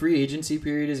shit. The free agency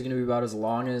period is going to be about as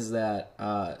long as that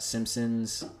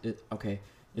Simpsons. Okay,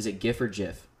 is it GIF or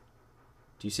GIF?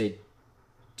 Do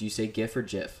you say GIF or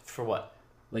GIF? For what?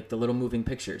 Like the little moving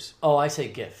pictures. Oh, I say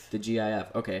GIF. The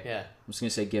GIF. Okay. Yeah. I'm just gonna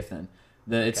say GIF then.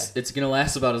 It's gonna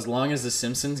last about as long as the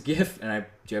Simpsons GIF, and I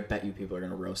bet you people are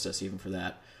gonna roast us even for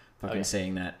that. Fucking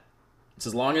saying that. It's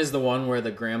as long as the one where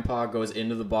the grandpa goes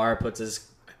into the bar, puts his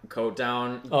coat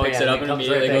down, picks it up, and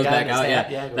immediately goes back out.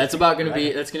 Yeah, that's about gonna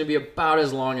be. That's gonna be about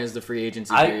as long as the free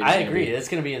agency period. I agree. That's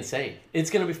gonna be insane.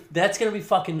 That's gonna be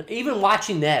fucking. Even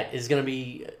watching that is gonna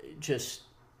be just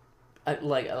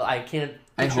like I can't.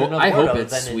 I hope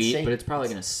it's sweet, insane. But it's probably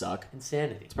gonna suck.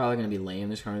 Insanity. It's probably gonna be lame.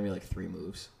 There's probably gonna be like 3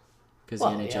 moves. Because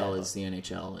the NHL is the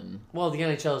NHL, and the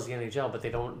NHL is the NHL, but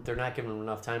they're not giving them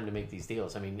enough time to make these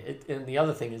deals. I mean, and the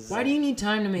other thing is, why do you need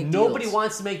time to make? Nobody deals?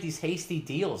 wants to make these hasty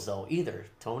deals, though, either,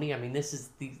 Tony. I mean,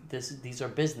 these are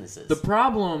businesses. The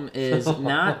problem is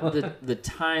not the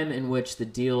time in which the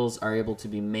deals are able to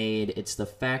be made. It's the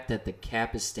fact that the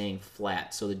cap is staying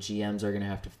flat, so the GMs are going to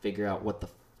have to figure out what the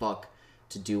fuck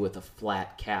to do with a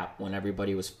flat cap when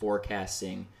everybody was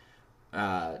forecasting.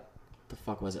 The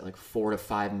fuck was it, like 4 to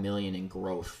 5 million in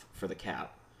growth for the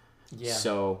cap? Yeah.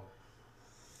 So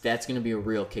that's going to be a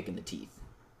real kick in the teeth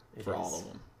for all of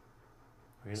them.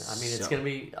 I mean, it's going to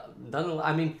be.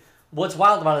 I mean, what's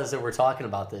wild about it is that we're talking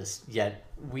about this, yet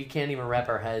we can't even wrap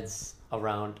our heads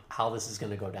around how this is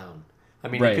going to go down. I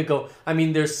mean, It could go. I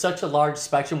mean, there's such a large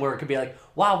spectrum where it could be like,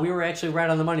 wow, we were actually right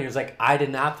on the money. It was like, I did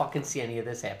not fucking see any of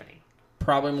this happening.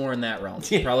 Probably more in that realm.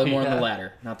 Probably more in the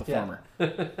latter, not the former.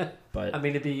 But I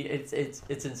mean, it's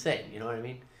insane. You know what I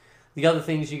mean? the other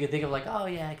things you could think of, like, oh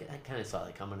yeah, I kind of saw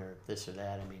that coming, or this or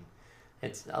that. I mean,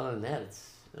 it's other than that,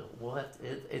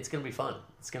 it's gonna be fun.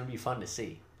 It's gonna be fun to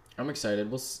see. I'm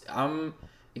excited. I'm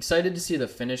excited to see the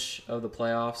finish of the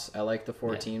playoffs. I like the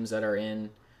four teams that are in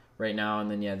right now, and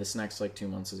then this next 2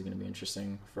 months is gonna be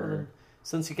interesting for.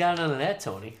 Since you got on that,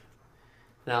 Tony.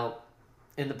 Now,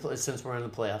 since we're in the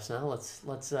playoffs now,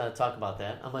 let's talk about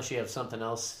that. Unless you have something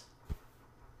else.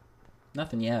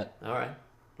 Nothing yet. All right.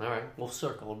 We'll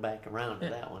circle back around to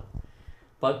that one.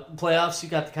 But playoffs, you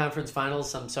got the conference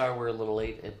finals. I'm sorry we're a little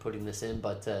late at putting this in,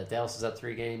 but Dallas is up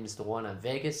 3-1 on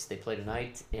Vegas. They play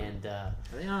tonight, and are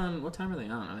they on? What time are they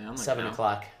on? Are they on 7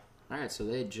 o'clock? All right, so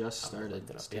they just started.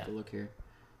 Let's take a look here.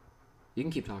 You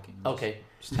can keep talking. Okay.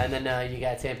 And then you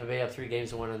got Tampa Bay up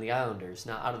 3-1 on the Islanders.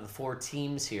 Now, out of the 4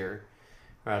 teams here,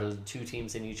 or out of the 2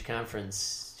 teams in each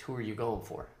conference, who are you going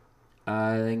for?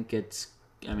 I think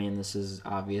this is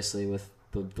obviously with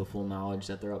the full knowledge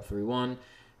that they're up 3-1.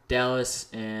 Dallas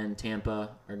and Tampa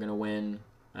are going to win.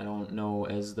 I don't know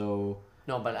as though...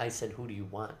 No, but I said, who do you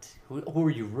want? Who are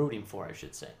you rooting for, I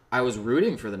should say? I was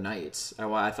rooting for the Knights.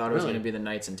 I thought it was going to be the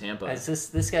Knights and Tampa.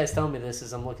 This guy's telling me this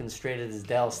as I'm looking straight at his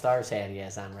Dallas Stars hat he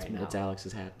has on right now. It's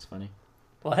Alex's hat. It's funny.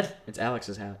 What? It's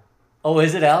Alex's hat. Oh,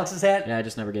 is it Alex's hat? Yeah, I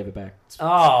just never gave it back.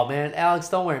 Oh, man. Alex,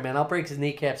 don't worry, man. I'll break his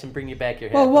kneecaps and bring you back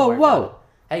your hat. Whoa.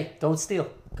 Hey, don't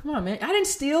steal. Come on, man. I didn't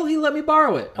steal. He let me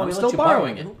borrow it. I'm still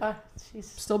borrowing it.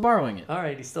 Still borrowing it. All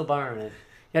right, he's still borrowing it.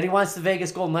 Yet he wants the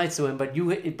Vegas Golden Knights to win,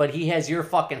 but he has your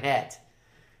fucking hat.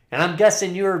 And I'm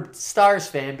guessing you're a Stars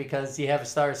fan because you have a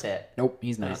Stars hat. Nope,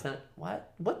 he's not. He's not.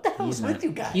 What? What the hell is with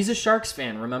you guys? He's a Sharks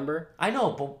fan, remember? I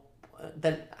know, but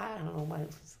then I don't know.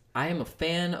 I am a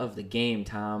fan of the game,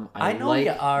 Tom. I know like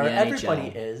you are. the Everybody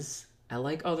NHL. is. I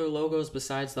like other logos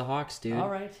besides the Hawks, dude. All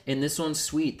right. And this one's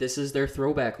sweet. This is their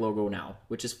throwback logo now,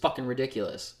 which is fucking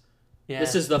ridiculous. Yeah.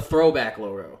 This is the throwback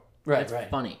logo. Right, It's right.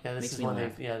 funny. Yeah, Makes me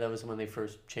laugh. that was when they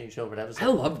first changed over. That was I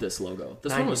love this logo.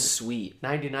 This one was sweet.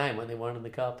 99 when they won in the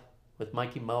Cup with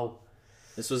Mikey Moe.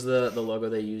 This was the logo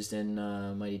they used in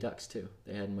Mighty Ducks, too.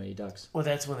 They had Mighty Ducks. Well,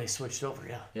 that's when they switched over,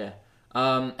 yeah.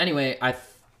 Yeah. Anyway, I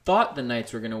thought the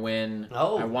Knights were going to win.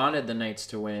 Oh. I wanted the Knights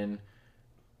to win.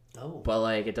 Oh.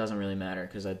 But, it doesn't really matter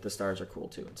because the Stars are cool,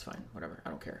 too. It's fine. Whatever.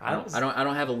 I don't care. I was-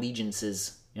 don't have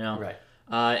allegiances, you know? Right.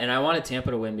 And I wanted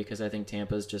Tampa to win because I think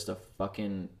Tampa's just a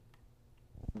fucking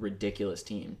ridiculous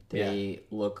team. They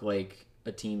look like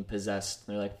a team possessed.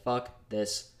 They're like, fuck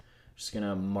this. Just going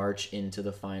to march into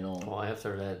the final. Well,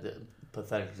 after that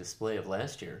pathetic display of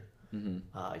last year,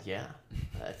 yeah,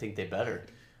 I think they better.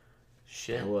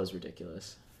 Shit. It was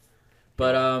ridiculous.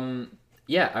 But,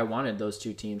 I wanted those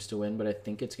 2 teams to win, but I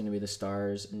think it's going to be the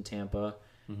Stars and Tampa.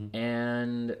 Mm-hmm.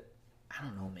 And I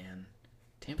don't know, man.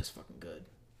 Tampa's fucking good.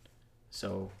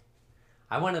 So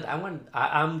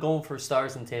I'm going for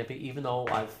Stars in Tampa, even though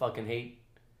I fucking hate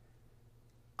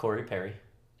Corey Perry.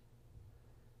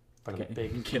 But I'm a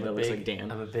big kid that looks like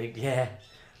Dan. I'm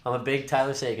a big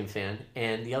Tyler Seguin fan.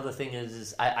 And the other thing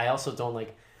is I also don't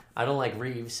like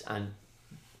Reeves on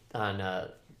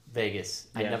Vegas.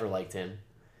 I never liked him.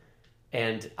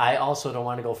 And I also don't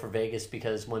want to go for Vegas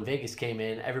because when Vegas came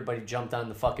in, everybody jumped on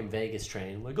the fucking Vegas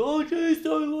train. Like, oh, jeez,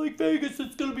 I like Vegas.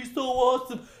 It's going to be so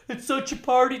awesome. It's such a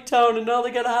party town, and now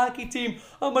they got a hockey team.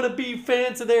 I'm going to be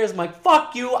fans of theirs. I'm like,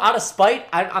 fuck you, out of spite.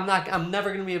 I'm never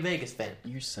going to be a Vegas fan.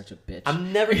 You're such a bitch.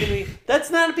 I'm never going to be. That's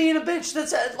not being a bitch.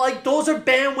 That's those are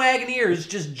bandwagoneers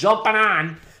just jumping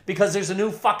on because there's a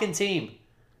new fucking team.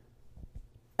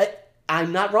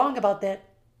 I'm not wrong about that.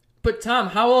 But Tom,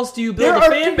 how else do you build a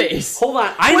fan base? Hold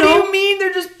on, What do you mean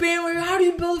they're just bandwagon? How do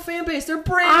you build a fan base? They're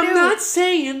brand new. I'm not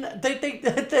saying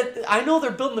that I know they're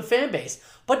building the fan base,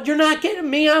 but you're not getting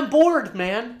me on board,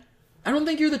 man. I don't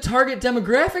think you're the target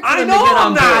demographic for I them know to get on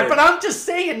I'm not, board. but I'm just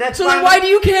saying that's So then why do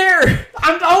you care?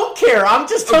 I don't care. I'm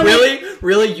just telling you.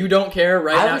 Really? You don't care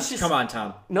right now? Come on,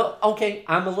 Tom. No, okay.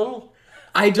 I'm a little.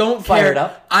 I don't fired care.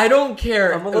 up. I don't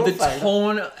care. I'm a little the fired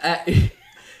tone.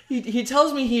 He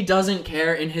tells me he doesn't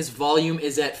care, and his volume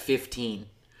is at 15.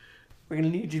 We're gonna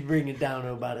need you to bring it down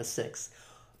to about a 6.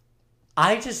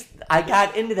 I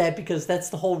got into that because that's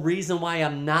the whole reason why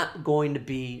I'm not going to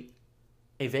be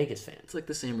a Vegas fan. It's like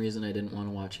the same reason I didn't want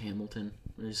to watch Hamilton.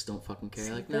 I just don't fucking care.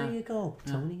 See, like, there you go,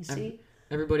 Tony. See,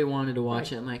 everybody wanted to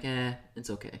watch it. I'm like, it's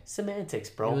okay. Semantics,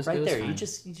 bro. It was there. fine. You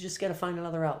just got to find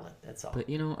another outlet. That's all. But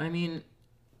I mean,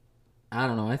 I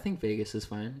don't know. I think Vegas is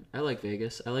fine. I like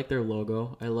Vegas. I like their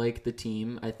logo. I like the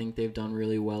team. I think they've done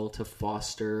really well to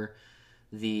foster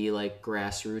the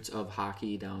grassroots of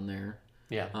hockey down there.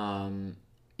 Yeah.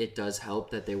 It does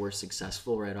help that they were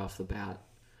successful right off the bat.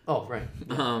 Oh, right.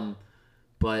 Yeah.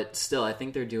 But still, I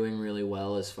think they're doing really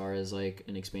well as far as like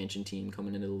an expansion team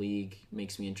coming into the league.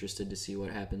 Makes me interested to see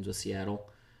what happens with Seattle.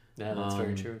 Yeah, that's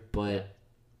very true. But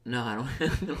no, I don't.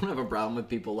 I don't have a problem with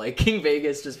people liking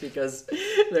Vegas just because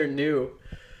they're new.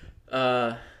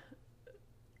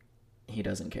 He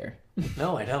doesn't care.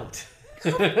 No, I don't.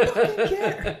 Fucking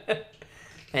care.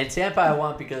 And Tampa, I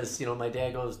want because my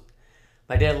dad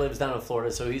lives down in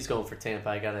Florida, so he's going for Tampa.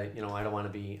 I gotta, I don't want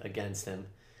to be against him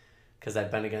because I've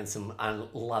been against him on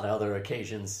a lot of other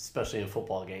occasions, especially in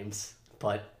football games.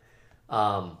 But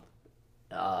Tampa,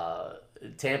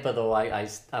 though, I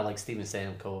like Steven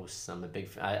Stamkos. I'm a big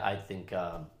fan. I think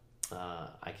I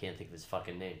can't think of his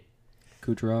fucking name.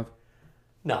 Kucherov,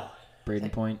 No,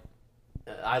 Braden Point.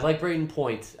 I like Braden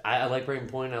Point. I like Braden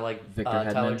Point. I like Victor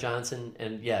Tyler Hedman. Johnson.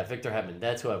 And, yeah, Victor Hedman.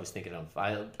 That's who I was thinking of.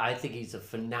 I think he's a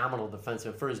phenomenal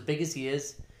defenseman. For as big as he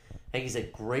is, I think he's a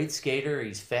great skater.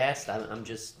 He's fast.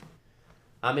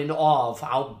 I'm in awe of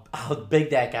how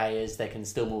big that guy is that can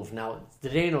still move. Now,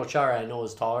 Zdeno Chara, I know,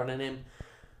 is taller than him.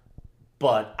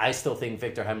 But I still think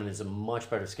Victor Hedman is a much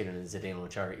better skater than Zdeno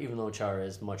Chara, even though Chara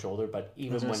is much older. But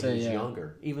even when he was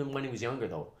younger. Even when he was younger,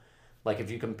 though. Like,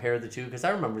 if you compare the two, because I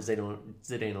remember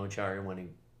Zdeno Chara when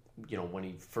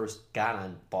he first got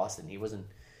on Boston. He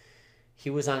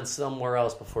was on somewhere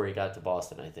else before he got to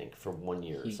Boston, I think, for 1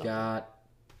 year or something. I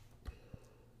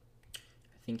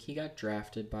think he got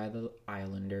drafted by the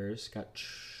Islanders, got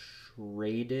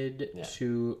traded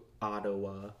to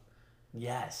Ottawa.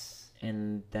 Yes.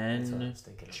 And That's what I then was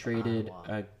thinking of, traded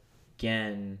Ottawa.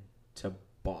 again to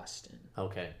Boston.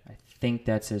 Okay. I think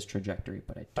that's his trajectory,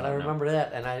 but I don't know. remember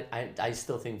that, and I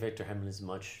still think Victor Hedman is a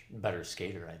much better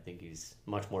skater. I think he's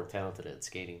much more talented at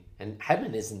skating. And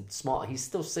Hedman isn't small. He's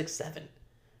still 6'7",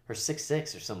 or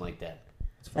 6'6", or something like that.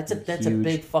 That's a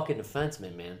big fucking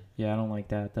defenseman, man. Yeah, I don't like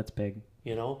that. That's big.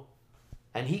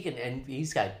 And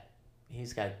he's got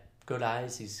good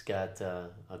eyes. He's got a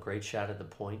great shot at the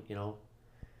point.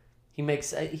 He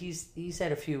makes he's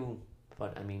had a few,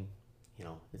 but I mean,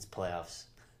 it's playoffs.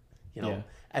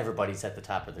 Everybody's at the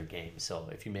top of their game. So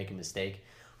if you make a mistake,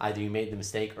 either you made the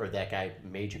mistake or that guy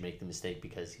made you make the mistake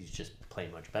because he's just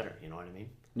playing much better. You know what I mean?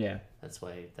 Yeah. That's the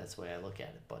way I look at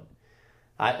it. But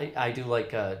I do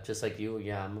like just like you.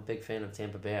 Yeah, I'm a big fan of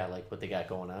Tampa Bay. I like what they got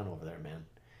going on over there, man.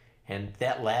 And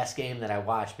that last game that I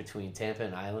watched between Tampa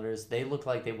and Islanders, they looked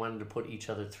like they wanted to put each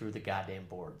other through the goddamn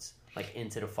boards, like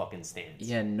into the fucking stands.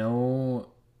 Yeah, no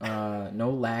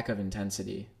lack of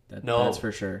intensity. That's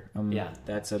for sure. Yeah,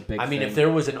 that's a big. I mean, thing. if there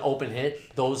was an open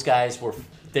hit, those guys were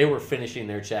finishing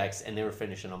their checks and they were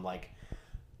finishing them like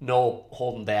no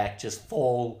holding back, just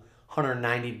full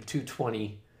 190 to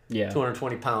 220,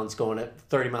 220 pounds going at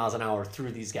 30 miles an hour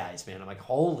through these guys, man. I'm like,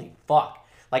 holy fuck.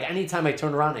 Like, anytime I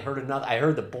turned around, I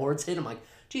heard the boards hit. I'm like,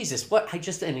 Jesus, what?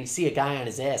 And you see a guy on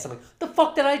his ass. I'm like, the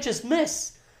fuck did I just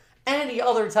miss? Any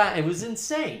other time, it was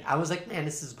insane. I was like, man,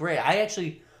 this is great. I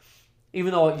actually,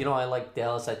 even though, I like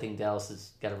Dallas, I think Dallas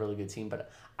has got a really good team.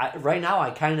 But right now,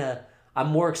 I'm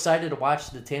more excited to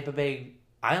watch the Tampa Bay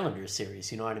Islanders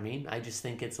series. You know what I mean? I just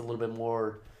think it's a little bit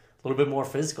more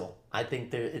physical. I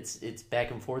think it's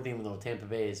back and forth, even though Tampa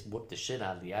Bay has whooped the shit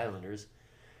out of the Islanders.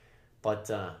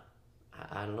 But,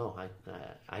 I don't know.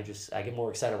 I get more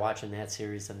excited watching that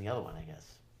series than the other one, I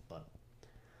guess. But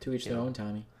to each their own,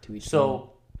 Tommy. To each.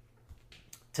 So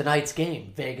tonight's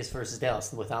game, Vegas versus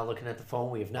Dallas. Without looking at the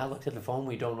phone, we have not looked at the phone.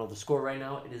 We don't know the score right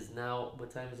now. It is now, what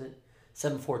time is it?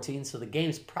 7:14. So the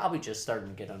game's probably just starting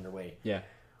to get underway. Yeah.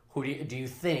 Who do you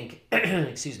think?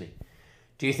 Excuse me.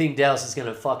 Do you think Dallas is going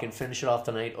to fucking finish it off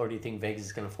tonight, or do you think Vegas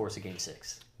is going to force a game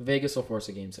 6? Vegas will force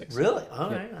a game 6. Really?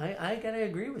 All right. I gotta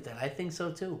agree with that. I think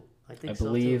so too. I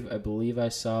believe I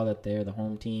saw that they're the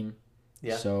home team.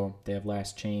 Yeah. So they have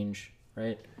last change,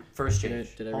 right? First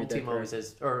change. Did I home read that team always correct?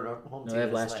 has, or home team they have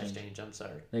has last last change. change. I'm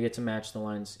sorry. They get to match the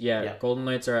lines. Yeah. Golden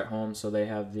Knights are at home, so they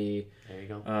have the There you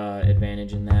go.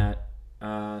 advantage in that.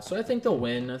 So I think they'll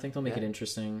win. I think they'll make it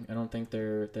interesting. I don't think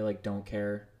they don't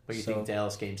care. But you think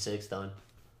Dallas game 6 done?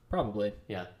 Probably.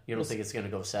 Yeah. You don't think it's going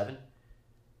to go 7?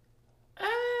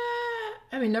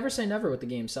 I mean, never say never with the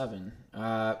game 7.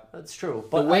 That's true.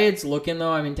 But the way it's looking,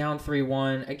 though, I mean, down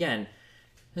 3-1, again,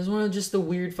 is one of just the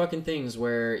weird fucking things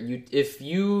where if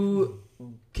you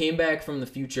came back from the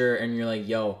future and you're like,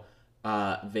 yo,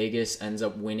 Vegas ends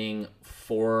up winning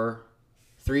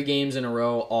 3 games in a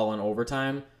row, all in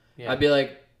overtime, I'd be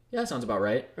like, yeah, that sounds about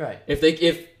right. Right.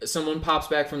 If someone pops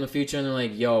back from the future and they're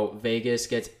like, yo, Vegas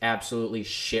gets absolutely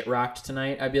shit rocked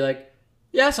tonight, I'd be like,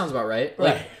 yeah, that sounds about right.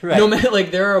 Like, right. No matter,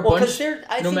 like, there are a bunch.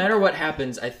 No matter what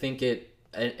happens, I think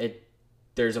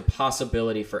there's a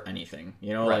possibility for anything.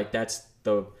 Right. Like, that's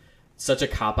such a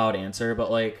cop out answer,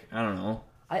 but like, I don't know.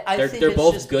 I think they're it's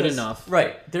both just good because- enough.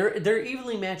 Right. They're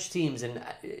evenly matched teams, and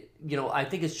I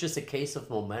think it's just a case of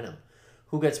momentum.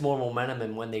 Who gets more momentum,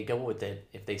 and when they go with it,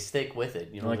 if they stick with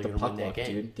it, Like they're the going to win puck that luck, game.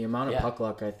 dude. The amount of Yeah. puck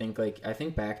luck, I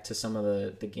think back to some of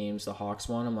the games the Hawks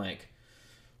won. I'm like,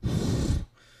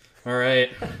 all right,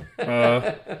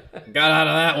 got out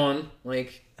of that one.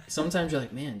 Like sometimes you're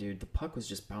like, man, dude, the puck was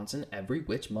just bouncing every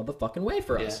which motherfucking way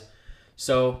for us. Yeah.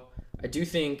 So I do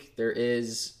think there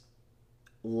is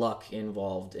luck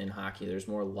involved in hockey. There's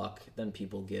more luck than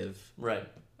people give Right.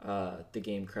 the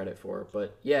game credit for.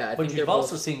 But yeah, I But think you've they're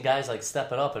also both. seen guys like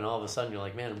step it up, and all of a sudden you're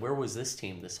like, man, where was this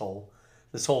team this whole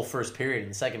first period? In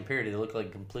the second period, they look like a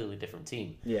completely different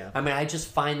team. Yeah. I mean, I just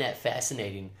find that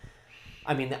fascinating.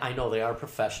 I mean, I know they are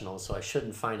professionals, so I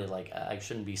shouldn't find it like I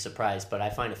shouldn't be surprised, but I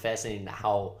find it fascinating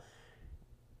how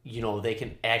they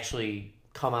can actually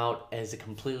come out as a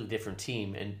completely different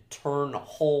team and turn the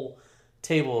whole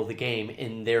table of the game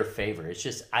in their favor. It's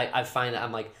just I find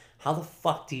I'm like, how the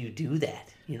fuck do you do that?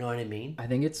 You know what I mean? I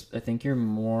think you're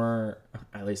more,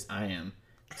 at least I am.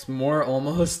 It's more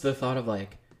almost the thought of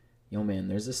like, yo man,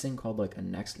 there's this thing called like a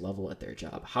next level at their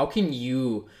job. How can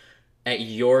you at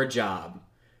your job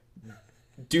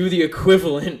do the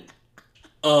equivalent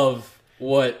of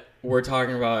what we're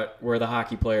talking about where the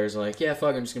hockey players are like, yeah,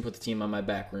 fuck, I'm just gonna put the team on my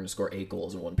back, we're gonna score 8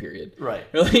 goals in one period. Right.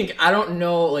 Like, I don't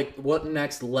know, like, what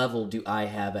next level do I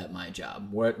have at my job?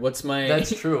 What's my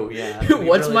That's true, yeah.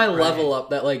 what's Really- my right. level up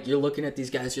that like you're looking at these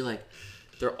guys, you're like,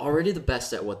 they're already the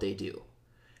best at what they do.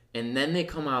 And then they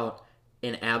come out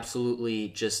and absolutely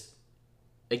just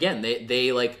again,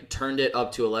 they like turned it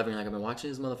up to 11. You're like, I've been watching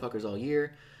these motherfuckers all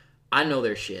year. I know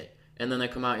their shit. And then they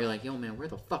come out and you're like, yo man, where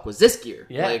the fuck was this gear?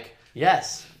 Yeah. Like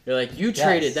Yes. you're like, you Yes.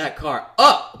 traded that car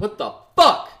up. What the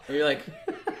fuck? And you're like,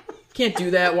 can't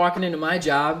do that walking into my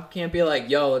job. Can't be like,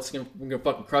 yo, we're gonna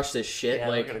fucking crush this shit. Yeah,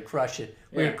 like we're gonna crush it.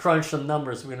 We're Yeah. gonna crunch some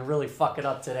numbers. We're gonna really fuck it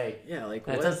up today. yeah, like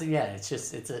And it what? doesn't. Yeah, it's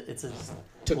just it's a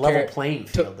Took level care- playing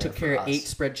field. Took care of 8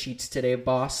 spreadsheets today,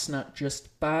 boss, not just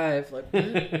 5. Like,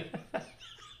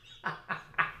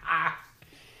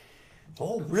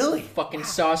 Oh, really? fucking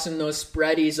saucing those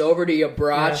spreadies over to you,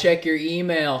 brah. Yeah. Check your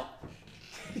email.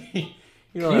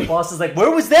 The boss is like,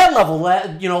 where was that level?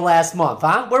 Last month,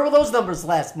 huh? Where were those numbers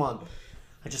last month?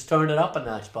 I just turned it up a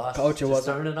notch, boss. Coach, it just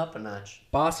wasn't- turned it up a notch.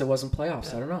 Boss, it wasn't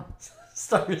playoffs. I don't know.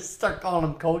 Start calling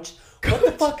him coach. What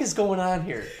the fuck is going on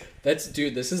here? This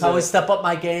is I always step up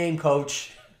my game,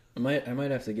 coach. I might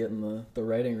have to get in the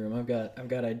writing room. I've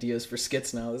got ideas for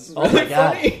skits now. This is Oh really my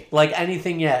god! funny. Like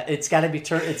anything, yeah. It's got to be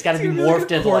turned. It's got to be It's gonna be like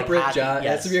morphed a into like corporate hockey. job. It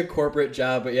Yes. has to be a corporate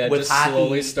job, but yeah, it With just hockey.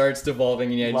 slowly starts devolving,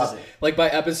 and yeah, Love just it. like by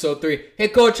episode 3, hey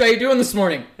coach, how you doing this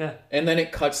morning? Yeah. And then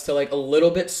it cuts to like a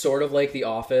little bit sort of like The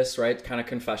Office, right? Kind of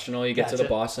confessional. You get to the Gotcha.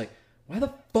 boss, like, why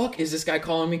the fuck is this guy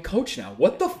calling me coach now?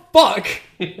 What the fuck?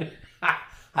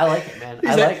 I like it, man.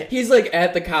 I like it. He's like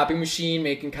at the copy machine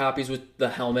making copies with the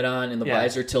helmet on and the Yeah.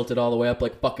 visor tilted all the way up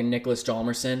like fucking Nicholas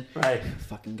Jalmerson. Right.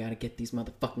 Fucking gotta get these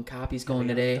motherfucking copies going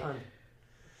today. Done.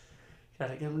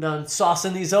 Gotta get them done.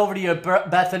 Saucing these over to you,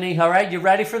 Bethany. All right, you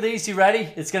ready for these? You ready?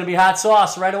 It's gonna be hot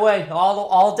sauce right away,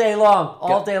 all day long,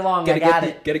 all day long. I got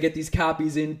it. Gotta get these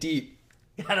copies in deep.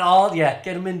 Got it all. Yeah,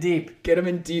 get them in deep. Get them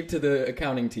in deep to the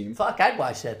accounting team. Fuck, I'd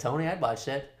watch that, Tony. I'd watch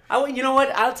that. You know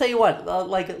what? I'll tell you what.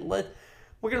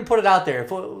 We're gonna put it out there.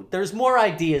 There's more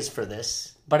ideas for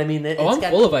this, but I mean, I'm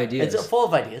full of ideas. It's full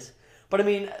of ideas. But I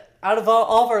mean, out of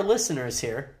all of our listeners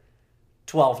here,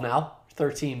 12 now,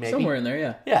 13 maybe. Somewhere in there,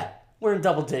 yeah. Yeah, we're in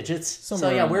double digits. Somewhere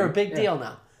So yeah, around we're a there, big yeah. deal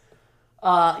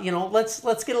now.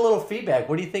 Let's get a little feedback.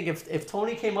 What do you think if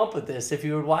Tony came up with this? If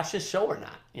you would watch this show or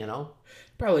not?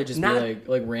 Probably just Not- be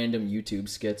like random YouTube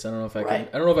skits. I don't know if I Right.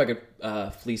 could. I don't know if I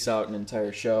could fleece out an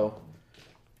entire show.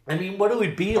 I mean, what it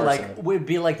would be Parse like out. would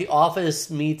be like The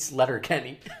Office meets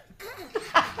Letterkenny.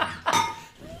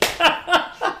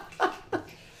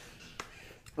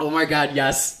 Oh my god,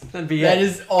 yes. That'd be That it.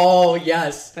 is all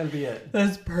yes. That'd be it.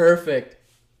 That's perfect.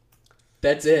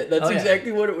 That's it. That's Oh, yeah.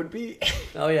 exactly what it would be.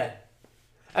 Oh yeah.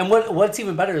 And what's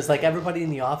even better is like everybody in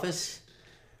the office,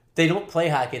 they don't play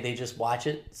hockey, they just watch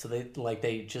it. So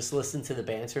they just listen to the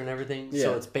banter and everything.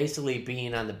 So Yeah. it's basically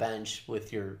being on the bench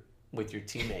with your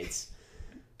teammates.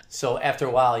 So after a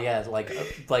while, yeah, like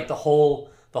the whole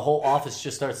office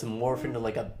just starts to morph into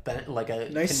like a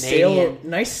Nice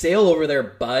Canadian. sail over there,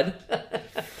 bud.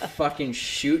 Fucking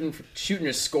shooting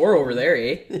a score over there,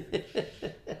 eh?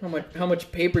 How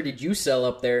much paper did you sell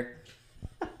up there?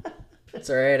 It's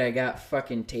all right. I got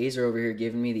fucking Taser over here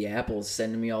giving me the apples,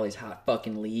 sending me all these hot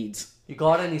fucking leads. You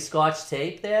got any Scotch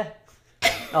tape there?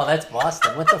 Oh, that's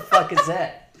Boston. What the fuck is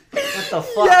that? What the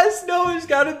fuck? Yes, no, it's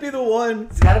got to be the one.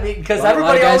 It's gotta be because A lot of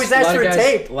everybody guys- always asks for guys-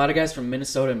 tape. A lot of guys from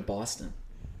Minnesota and Boston.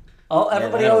 Oh,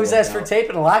 everybody that'll always work asks for out. tape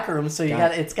in the locker room, so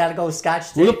it's got to go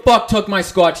Scotch Who tape. the fuck took my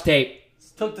Scotch tape?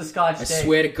 Took the Scotch I tape.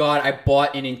 swear to God, I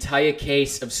bought an entire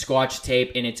case of Scotch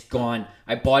tape and it's gone.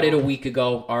 I bought it a week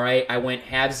ago, all right? I went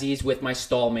halvesies with my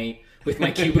stall mate, with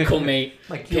my cubicle mate.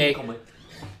 My cubicle mate.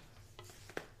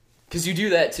 Because you do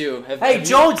that too. Hey,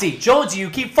 Jonesy, you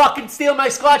keep fucking stealing my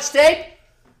Scotch tape?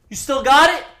 You still got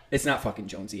it? It's not fucking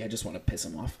Jonesy. I just want to piss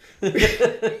him off.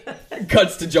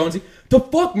 Cuts to Jonesy. The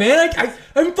fuck, man? I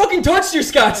haven't fucking touched your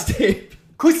Scotch tape.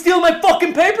 Quit stealing my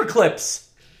fucking paper clips.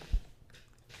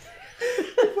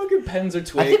 Fucking pens or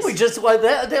twigs. I think we just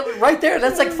that right there.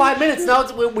 That's like 5 minutes. Now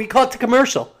we cut to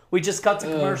commercial. We just cut to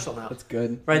commercial now. That's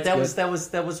good. Right. That's That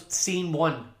good. was scene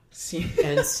one. See?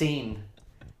 And scene.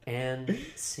 And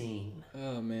scene.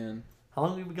 Oh, man. How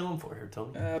long have we been going for here,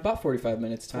 Tony? About 45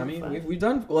 minutes, Tommy. 45. We've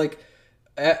done, like,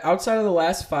 outside of the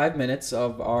last 5 minutes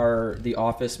of our The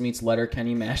Office meets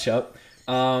Letterkenny mashup,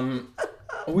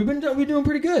 we're doing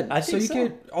pretty good. I think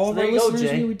so. All So of there our you go,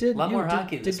 listeners, Jay. we did, A lot more did-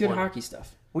 hockey did this good morning. hockey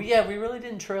stuff. We really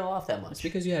didn't trail off that It's much.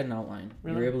 because you had an outline.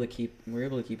 Really? We were able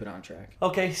to keep it on track.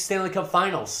 Okay, Stanley Cup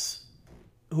Finals.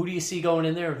 Who do you see going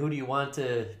in there, and who do you want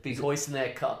to be hoisting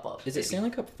that cup up? Is it baby? Stanley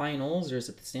Cup Finals or is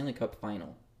it the Stanley Cup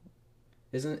Final?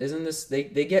 Isn't this they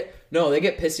get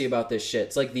pissy about this shit.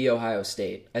 It's like the Ohio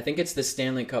State. I think it's the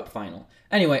Stanley Cup Final.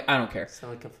 Anyway, I don't care.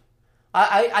 Stanley Cup.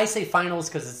 I say finals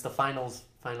because it's the final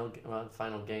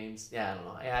games. Yeah, I don't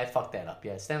know. I fucked that up.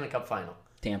 Yeah, Stanley Cup Final.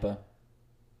 Tampa.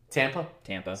 Tampa.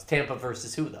 Tampa. It's Tampa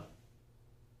versus who though?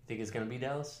 You think it's gonna be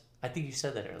Dallas? I think you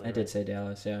said that earlier. I did say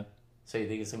Dallas, yeah. So you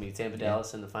think it's gonna be Tampa Yeah.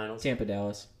 Dallas in the finals? Tampa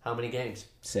Dallas. How many games?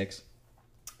 6.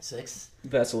 6.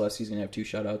 Vasilevsky's gonna have 2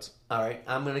 shutouts. All right,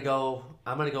 I'm gonna go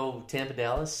Tampa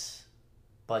Dallas,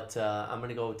 but I'm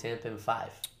gonna go Tampa in 5.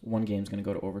 1 game's gonna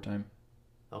go to overtime.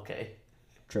 Okay.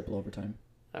 Triple overtime.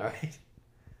 All right.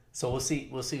 So we'll see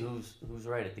who's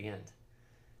right at the end.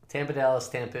 Tampa Dallas,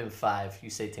 Tampa in 5. You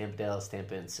say Tampa Dallas,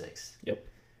 Tampa in 6. Yep.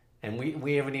 And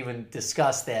we haven't even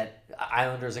discussed that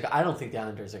Islanders. I don't think the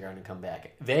Islanders are going to come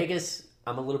back. Vegas,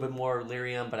 I'm a little bit more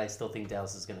leery on, but I still think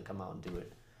Dallas is going to come out and do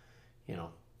it. You know.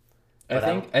 But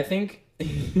I think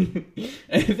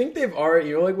I think they've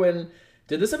already, like when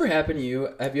did this ever happen to you?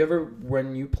 Have you ever,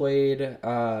 when you played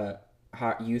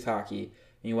youth hockey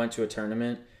and you went to a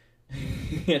tournament?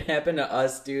 It happened to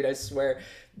us, dude. I swear.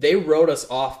 They wrote us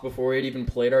off before we had even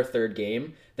played our 3rd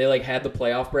game. They had the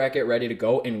playoff bracket ready to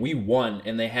go, and we won.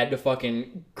 And they had to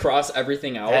fucking cross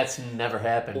everything out. That's never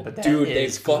happened. But that Dude,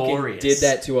 is they fucking glorious. did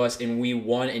that to us, and we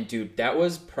won. And dude, that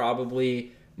was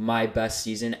probably my best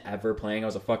season ever playing. I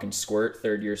was a fucking squirt,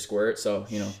 3rd-year squirt. So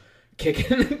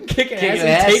kicking ass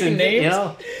and taking names. You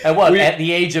know, at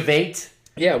the age of 8.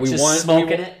 Yeah, we Just won.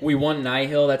 smoking it. We won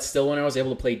Nihil. That's still when I was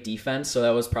able to play defense. So that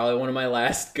was probably one of my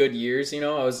last good years. I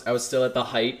was still at the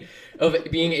height of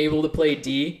being able to play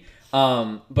D.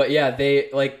 But yeah, they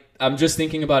I'm just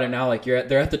thinking about it now.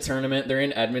 They're at the tournament. They're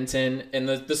in Edmonton, and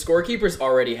the scorekeepers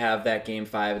already have that game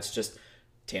 5. It's just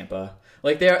Tampa.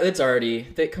 It's already.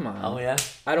 Come on. Oh yeah.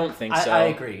 I don't think so. I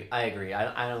agree. I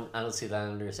don't see the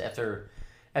Islanders after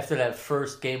that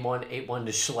first game 1, 8-1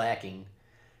 to shellacking.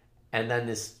 And then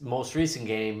this most recent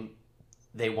game,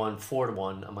 they won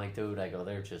 4-1. I'm like, dude,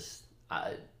 they're just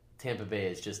Tampa Bay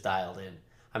is just dialed in.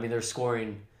 I mean, they're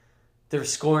scoring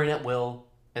at will,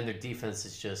 and their defense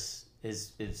is just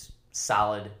is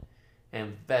solid.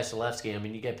 And Vasilevsky, I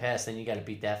mean, you get past, then you got to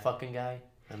beat that fucking guy.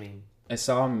 I mean, I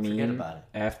saw a forget meme about it.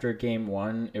 after game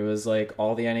 1. It was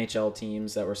all the NHL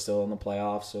teams that were still in the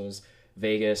playoffs. So it was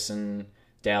Vegas and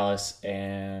Dallas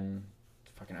and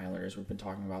fucking Islanders. We've been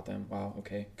talking about them. Wow.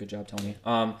 Okay. Good job, Tony.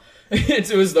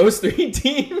 It was those 3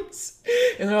 teams,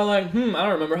 and they're all like, I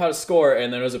don't remember how to score. And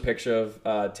then there was a picture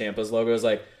of Tampa's logo. It was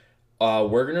like,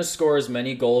 we're gonna score as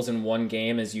many goals in 1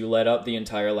 game as you let up the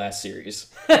entire last series.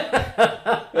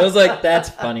 It was like, that's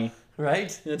funny.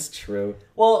 Right? It's true.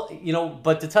 Well,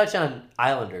 but to touch on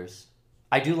Islanders,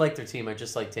 I do like their team. I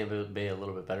just like Tampa Bay a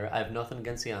little bit better. I have nothing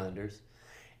against the Islanders.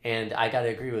 And I got to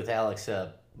agree with Alex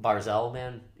Barzal,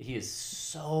 man. He is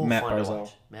so Matt fun to Barzal.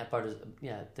 watch. Matt Barzal.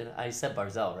 Yeah, I said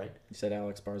Barzal, right? You said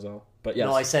Alex Barzal, but yes.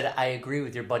 No, I said I agree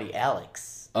with your buddy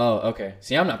Alex. Oh, okay.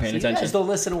 See, I'm not paying See, you attention. guys don't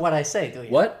listen to what I say, do you?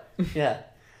 What? Yeah.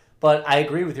 But I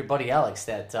agree with your buddy Alex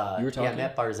that You were talking? yeah,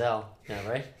 Matt Barzal. Yeah,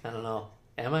 right? I don't know.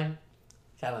 Am I?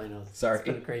 I don't know. Sorry. It's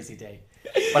been a crazy day.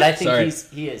 But I think Sorry.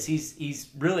 he's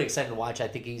really exciting to watch. I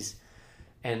think he's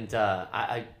and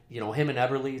I him and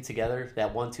Eberle together,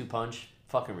 that 1-2 punch,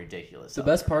 fucking ridiculous. The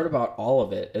best part about all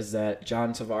of it is that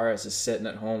John Tavares is sitting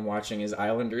at home watching his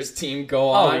Islanders team go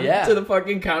on to the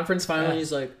fucking conference final. Yeah. And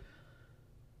he's like,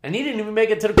 and he didn't even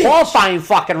make it to the qualifying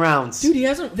fucking rounds. dude,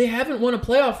 they haven't won a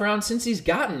playoff round since he's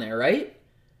gotten there, right?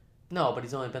 No, but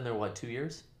he's only been there, what, 2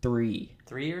 years? 3.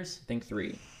 3 years? I think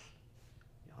 3.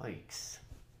 Yikes.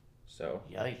 So.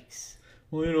 Yikes.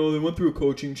 Well, they went through a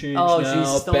coaching change Oh, now.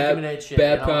 Jesus, don't give me that shit.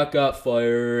 Babcock got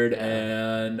fired, Yeah.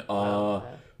 and Yeah.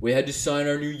 we had to sign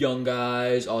our new young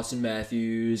guys, Austin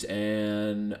Matthews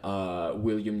and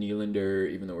William Nylander,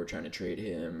 even though we're trying to trade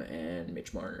him, and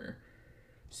Mitch Marner.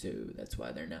 So that's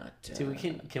why they're not. Dude,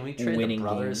 can we trade the winning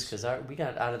brothers? games. Because we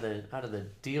got out of the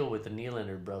deal with the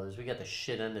Nylander brothers. We got the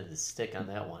shit end of the stick on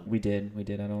that one. We did.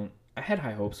 I had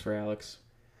high hopes for Alex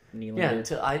Nylander.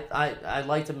 Yeah, I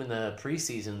liked him in the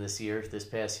preseason this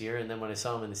past year, and then when I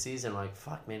saw him in the season, I'm like,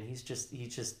 fuck, man, he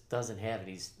just doesn't have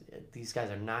it. These guys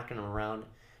are knocking him around,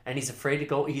 and he's afraid to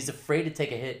go. He's afraid to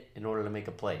take a hit in order to make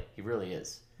a play. He really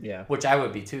is. Yeah. Which I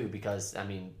would be too, because I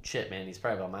mean, shit, man, he's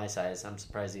probably about my size. I'm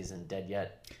surprised he isn't dead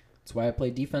yet. That's why I play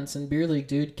defense in beer league,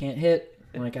 dude. Can't hit.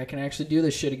 I'm like, I can actually do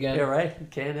this shit again. Yeah, right.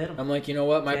 Can't hit him. I'm like, you know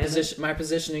what? My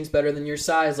positioning's better than your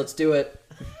size. Let's do it.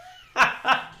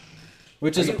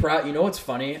 Which is you know what's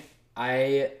funny?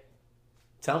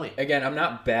 Tell me. Again, I'm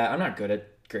not bad. I'm not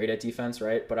great at defense,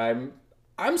 right? But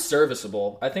I'm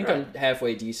serviceable. I think Right. I'm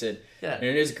halfway decent. Yeah. And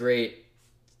it is great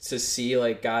to see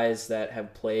like guys that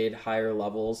have played higher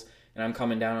levels, and I'm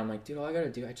coming down. I'm like, dude, all I gotta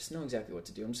do, I just know exactly what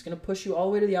to do. I'm just gonna push you all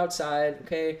the way to the outside.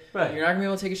 Okay, Right. You're not gonna be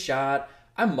able to take a shot.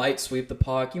 I might sweep the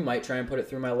puck. You might try and put it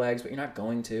through my legs, but you're not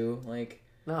going to. Like,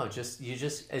 No, you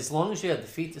just as long as you have the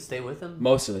feet to stay with him.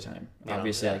 most of the time. You know,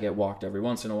 Obviously, yeah. I get walked every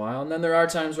once in a while, and then there are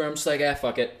times where I'm just like,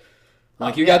 fuck it. I'm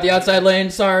like, Oh, you yeah. got the outside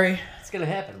lane. Sorry. It's gonna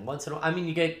happen once in a while. I mean,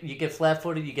 you get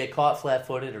flat-footed, you get caught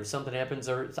flat-footed, or something happens,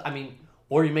 or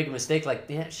you make a mistake like,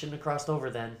 yeah, shouldn't have crossed over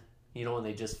then. You know, and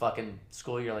they just fucking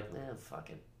school you. You're like, fuck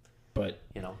it. But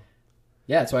You know.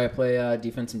 yeah, that's why I play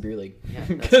defense in beer league. Yeah,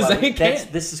 Because I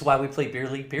can't. this is why we play beer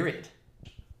league. Period.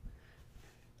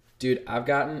 Dude, I've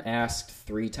gotten asked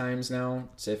 3 times now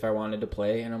if I wanted to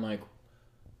play, and I'm like,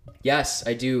 yes,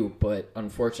 I do, but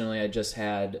unfortunately, I just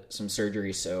had some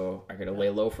surgery, so I gotta lay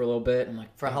low for a little bit. I'm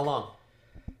like, For how long?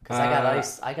 Because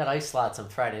I got ice slots on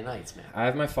Friday nights, man. I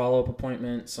have my follow-up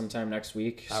appointment sometime next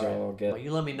week, All so right. I'll get Well,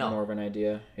 you let me know. more of an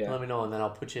idea. Yeah. Let me know, and then I'll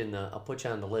put you on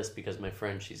the list because my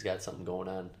friend, she's got something going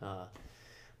on.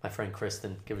 My friend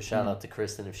Kristen, give a shout out to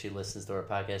Kristen if she listens to our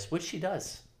podcast, which she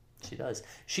does. She does.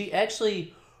 She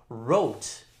actually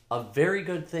wrote a very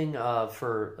good thing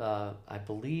for I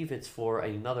believe it's for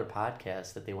another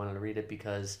podcast that they wanted to read it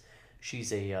because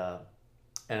she's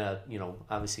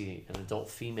obviously an adult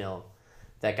female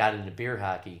that got into beer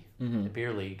hockey, the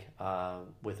beer league,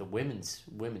 with a women's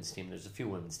team. There's a few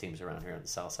women's teams around here on the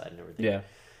south side and everything. Yeah.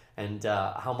 And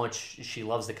how much she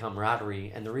loves the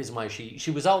camaraderie, and the reason why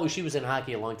she was in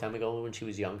hockey a long time ago when she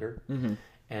was younger,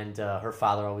 and her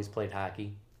father always played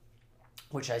hockey,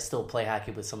 which I still play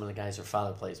hockey with some of the guys her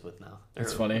father plays with now.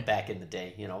 That's Or funny. Back in the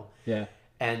day, you know. Yeah.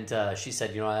 And she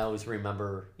said, I always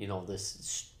remember,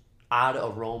 this odd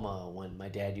aroma when my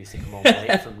dad used to come home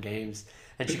late from games.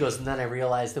 And she goes, and then I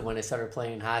realized that when I started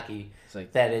playing hockey,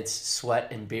 like- that it's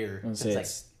sweat and beer. It's say like,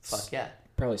 it's- fuck yeah.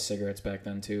 Probably cigarettes back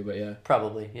then too, but yeah.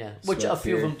 Probably, yeah. Which Sweat, a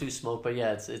few beer. of them do smoke, but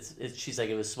yeah, it's she's like,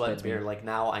 it was sweat and beer. Like,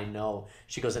 now I know.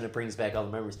 She goes, and it brings back all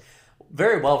the memories.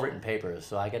 Very well written paper,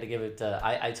 so I got to give it.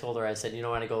 I told her, I said, you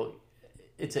know what? I go,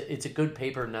 it's a good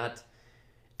paper, not,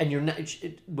 and you're not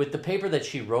with the paper that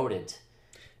she wrote it.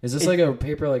 Is this like a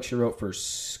paper like she wrote for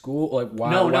school? Like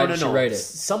why? No, why did she write it?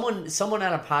 Someone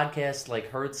on a podcast like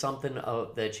heard something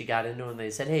that she got into, and they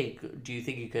said, "Hey, do you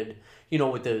think you could,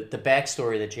 with the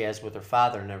backstory that she has with her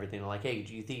father and everything? Like, hey,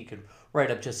 do you think you could write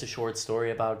up just a short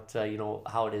story about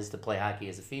how it is to play hockey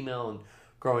as a female and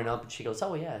growing up?" And she goes,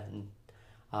 "Oh yeah," and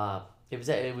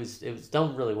it was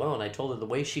done really well. And I told her the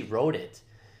way she wrote it,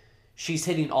 she's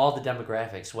hitting all the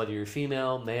demographics, whether you're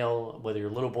female, male, whether you're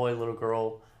a little boy, little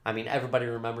girl. I mean, everybody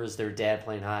remembers their dad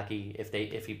playing hockey if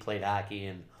he played hockey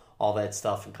and all that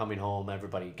stuff, and coming home,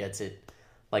 everybody gets it,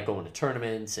 like going to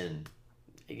tournaments and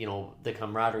the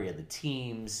camaraderie of the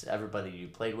teams, everybody you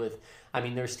played with. I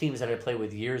mean, there's teams that I played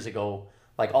with years ago,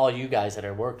 like all you guys that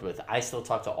I worked with. I still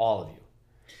talk to all of you,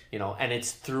 and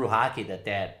it's through hockey that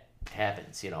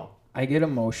happens. I get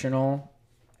emotional.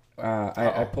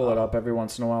 I pull it up every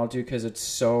once in a while, dude, because it's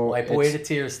so. Wipe away the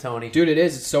tears, Tony. Dude, it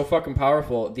is. It's so fucking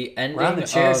powerful. The ending. We're on the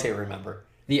chairs of, here, remember?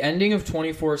 The ending of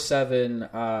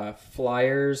 24/7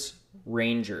 Flyers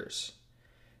Rangers.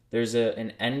 There's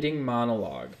an ending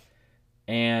monologue,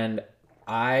 and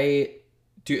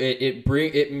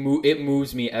it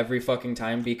moves me every fucking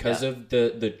time because of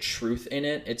the truth in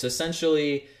it. It's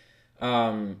essentially,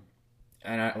 and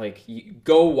you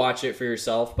go watch it for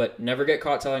yourself, but never get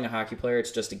caught telling a hockey player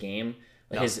it's just a game.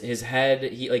 Like his head,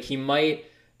 he might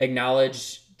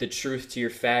acknowledge the truth to your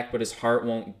fact, but his heart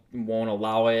won't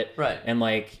allow it. Right. And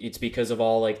like it's because of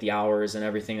all like the hours and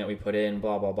everything that we put in,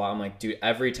 blah blah blah. I'm like, dude,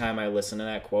 every time I listen to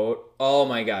that quote, oh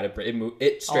my god, it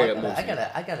straight up moves me.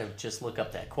 I gotta just look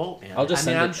up that quote, man. I'll just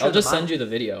send you the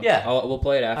video. Yeah. We'll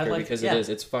play it after like- because yeah.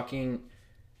 it's fucking.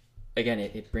 Again,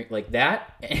 it bring like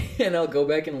that, and I'll go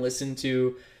back and listen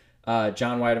to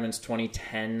John Weideman's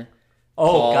 2010.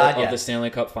 Oh God, of yeah. the Stanley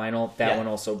Cup final. That one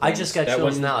also. I just got that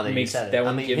chills one now that you makes, said it. That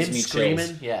one gives him me screaming,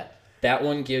 chills. yeah, That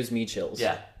one gives me chills.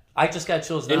 yeah. I just got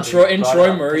chills now. And that Troy you and brought it Troy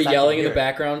up, Murray 'cause I can yelling in hear the it.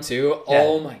 background too. Yeah.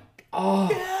 Oh my! Oh,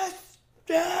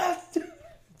 Yes.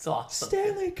 It's awesome.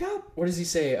 Stanley Cup. What does he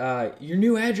say? Your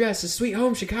new address is Sweet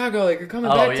Home Chicago. Like you're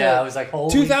coming Oh back yeah, I to was like,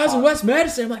 holy 2000 fuck. West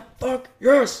Madison. I'm like, fuck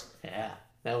yes. Yeah,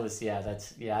 that was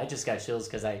I just got chills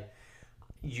because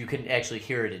you can actually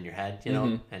hear it in your head, you know,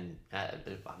 Mm-hmm. and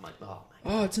I'm like, oh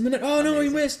my. Oh, it's in the net. Oh no, you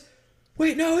Amazing. missed.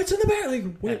 Wait, no, it's in the back. Like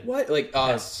wait, Yeah. what? Like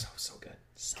oh, it's so good.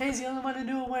 Kay's the only one who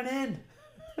knew it went in.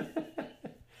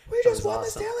 We just was won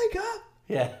awesome. the Stanley Cup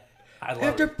Yeah, I love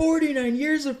after it. 49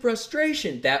 years of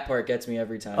frustration. That part gets me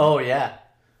every time. Oh yeah.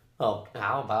 Oh,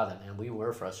 how about it, man? We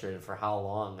were frustrated for how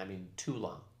long? I mean, too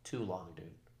long, dude.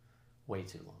 Way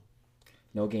too long.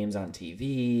 No games on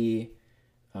TV.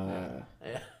 Yeah.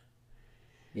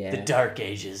 Yeah. The dark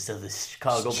ages of the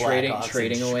Chicago trading Blackhawks.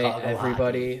 trading and away Chicago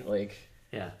everybody. hockey. Like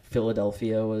Yeah.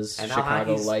 Philadelphia was And now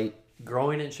Chicago hockey's light.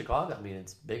 growing in Chicago. I mean,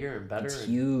 it's bigger and better. It's and-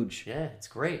 huge. Yeah, it's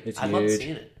great. It's I love huge.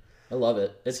 seeing it. I love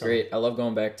it. It's So- great. I love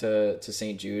going back to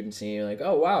St. Jude and seeing like,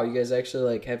 oh wow, you guys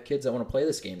actually like have kids that want to play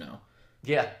this game now.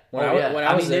 Yeah. When oh, I- yeah. when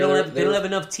I was they there, don't have they were-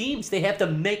 enough teams. They have to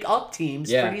make up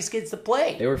teams Yeah. for these kids to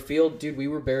play. They were dude. We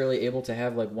were barely able to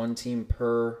have like one team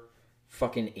per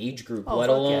fucking age group, Oh, let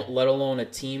fuck alone yeah. let alone a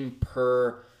team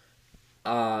per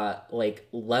like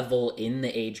level in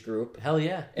the age group. Hell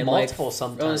yeah. And Multiple like,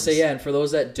 sometimes. I want to say, yeah, and for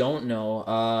those that don't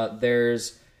know,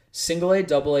 there's single A,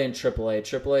 double A, and triple A.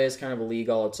 Triple A is kind of a league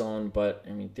all its own, but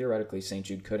I mean, theoretically, St.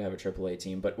 Jude could have a triple A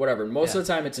team, but whatever. Most of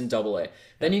the time, it's in double A.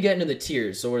 Then you get into the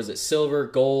tiers. So what is it? Silver,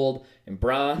 gold, and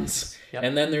bronze. Yep.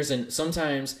 And then there's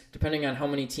sometimes, depending on how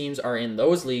many teams are in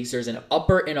those leagues, there's an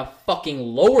upper and a fucking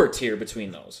lower tier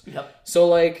between those. Yep. So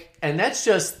like, And that's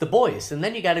just the boys. And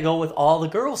then you got to go with all the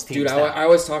girls teams. dude, now. I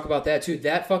always talk about that too.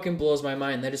 That fucking blows my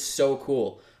mind. That is so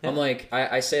cool. I'm like,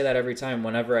 I say that every time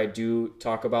whenever I do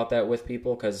talk about that with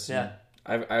people because Yeah.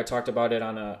 I talked about it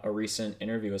on a recent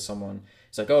interview with someone.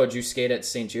 It's like, oh, did you skate at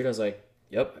St. Jude? I was like,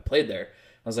 yep, I played there.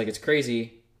 I was like, it's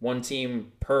crazy. One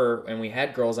team per, and we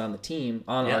had girls on the team,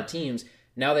 on Yeah. our teams.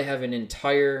 Now they have an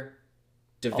entire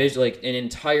division, like an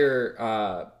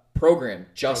entire program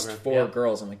just for yeah.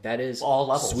 girls. I'm like, that is all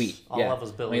levels. sweet. All yeah.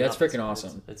 levels building Like, that's up. freaking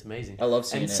awesome. It's amazing. I love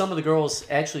seeing and it. some of the girls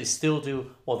actually still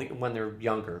do, well, when they're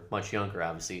younger, much younger,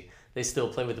 obviously, they still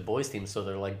play with the boys team, so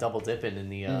they're like double dipping in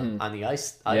the on the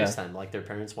ice Yeah. time. Like their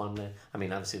parents want them to, I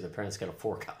mean, obviously their parents got to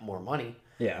fork out more money,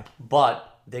 Yeah.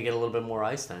 but they get a little bit more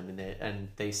ice time, and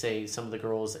they say some of the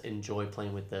girls enjoy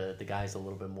playing with the guys a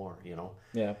little bit more, you know.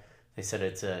 Yeah. They said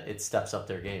it steps up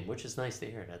their game, which is nice to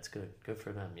hear. That's good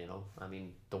for them, you know. I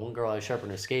mean, the one girl I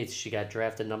sharpened her skates, she got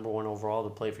drafted #1 overall to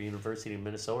play for University of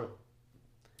Minnesota.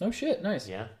 Oh shit, nice.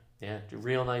 Yeah,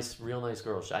 real nice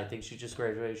girl. I think she just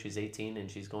graduated. She's 18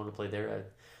 and she's going to play there.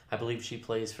 I believe she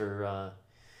plays for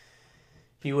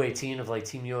U18 of like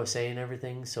Team USA and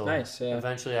everything. So Nice, yeah.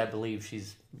 eventually, I believe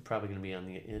she's probably going to be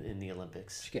in the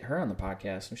Olympics. We should get her on the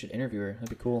podcast. We should interview her. That'd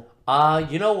be cool.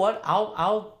 You know what?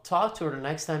 I'll talk to her the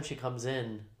next time she comes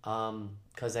in.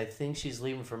 Because I think she's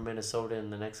leaving for Minnesota in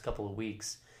the next couple of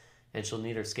weeks, and she'll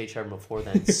need her skate sharpened before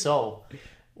then. So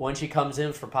when she comes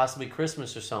in for possibly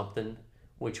Christmas or something,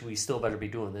 which we still better be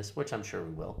doing this, which I'm sure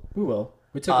we will. We will.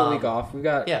 We took a week off. We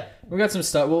got some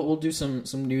stuff. We'll do some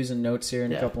news and notes here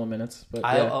in a couple of minutes. But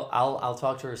yeah. I'll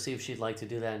talk to her, see if she'd like to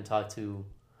do that, and talk to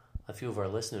a few of our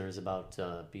listeners about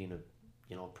being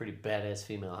a pretty badass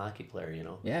female hockey player. You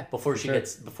know, Yeah, before for she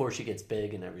sure. gets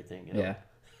big and everything. You know?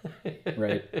 Yeah.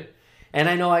 Right. And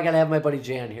I know I gotta have my buddy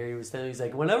Jay on here. He's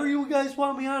like, whenever you guys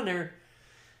want me on there.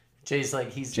 Jay's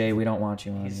like, Jay, we don't want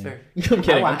you on. He's here.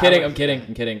 very. I'm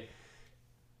kidding.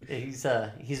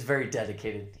 He's very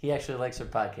dedicated. He actually likes our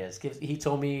podcast. He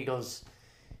told me, he goes,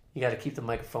 you got to keep the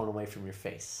microphone away from your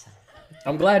face.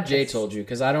 I'm glad Jay told you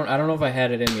because I don't know if I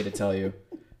had it in me to tell you.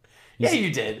 Yeah,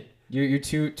 you did. You're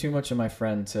too much of my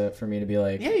friend for me to be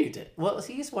like. Yeah, you did. Well,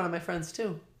 he's one of my friends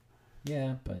too.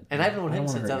 Yeah, but. And I've known I him don't wanna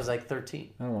since hurt I was like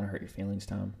 13. I don't want to hurt your feelings,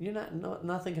 Tom. You're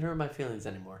nothing can hurt my feelings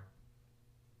anymore.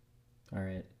 All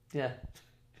right. Yeah,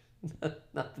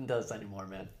 nothing does anymore,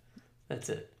 man. That's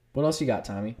it. What else you got,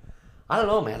 Tommy? I don't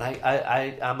know, man.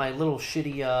 I on my little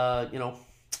shitty,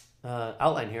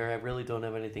 outline here, I really don't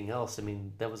have anything else. I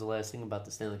mean, that was the last thing about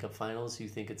the Stanley Cup Finals. You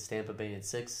think it's Tampa Bay in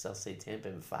 6. I'll say Tampa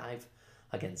in 5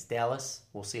 against Dallas.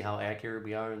 We'll see how accurate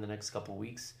we are in the next couple of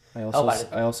weeks. I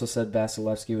also said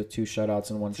Vasilevsky with 2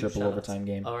 shutouts and 1 triple overtime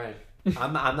game. All right.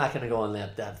 I'm not going to go in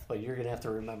that depth, but you're going to have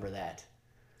to remember that.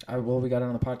 Well, we got it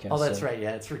on the podcast. Oh, that's right.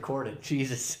 Yeah, it's recorded.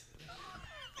 Jesus.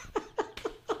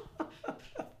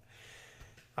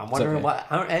 I'm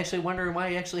actually wondering why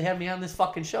you actually had me on this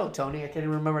fucking show, Tony. I can't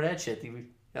even remember that shit. You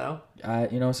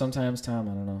know? Sometimes, Tom,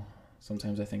 I don't know.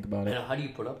 Sometimes I think about it. How do you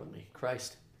put up with me?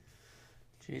 Christ.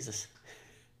 Jesus.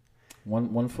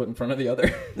 One foot in front of the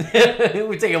other.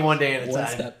 We take it one day at a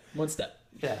time. One step.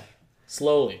 Yeah.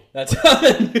 Slowly. That's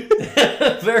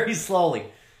very slowly.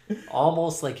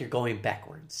 Almost like you're going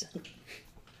backwards.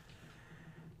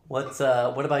 What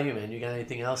about you, man? You got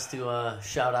anything else to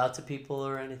shout out to people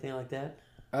or anything like that?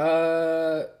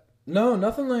 No,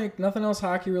 nothing else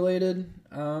hockey related.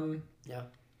 Yeah.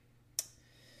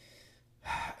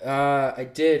 I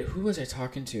did. Who was I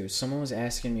talking to? Someone was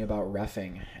asking me about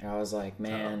reffing, and I was like,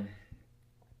 man.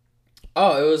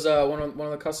 Oh, it was one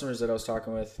of the customers that I was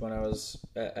talking with when I was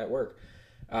at work.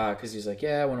 Because he's like,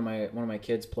 yeah, one of my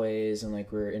kids plays, and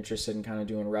like we're interested in kind of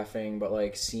doing reffing, but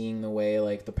like seeing the way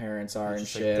like the parents are and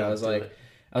shit. I was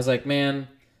like, man,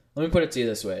 let me put it to you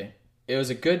this way: it was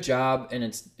a good job, and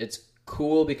it's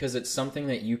cool because it's something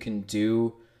that you can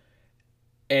do.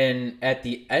 And at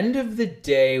the end of the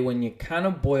day, when you kind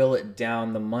of boil it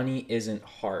down, the money isn't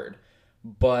hard.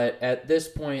 But at this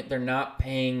point, they're not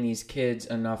paying these kids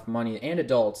enough money, and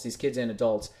adults, these kids and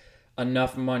adults,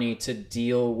 enough money to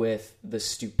deal with the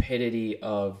stupidity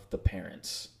of the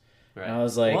parents. Right. And I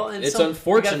was like, it's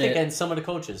unfortunate. You gotta think, and some of the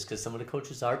coaches, because some of the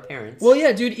coaches are parents. Well,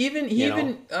 yeah, dude.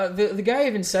 The guy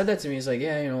even said that to me. He's like,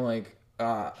 yeah,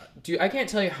 dude, I can't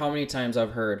tell you how many times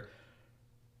I've heard.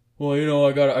 Well,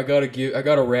 I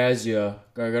gotta razz you.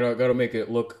 I gotta make it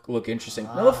look interesting.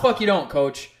 No, the fuck you don't,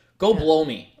 coach. Go blow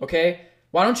me, okay?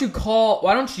 Why don't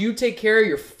you take care of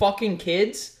your fucking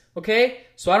kids, okay?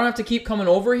 So I don't have to keep coming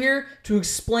over here to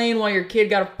explain why your kid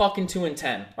got a fucking 2 and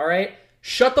 10, all right?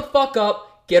 Shut the fuck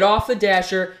up, get off the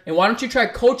dasher, and why don't you try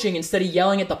coaching instead of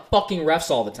yelling at the fucking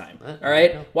refs all the time, all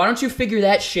right? Why don't you figure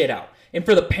that shit out? And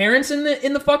for the parents in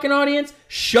the fucking audience,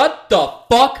 shut the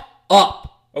fuck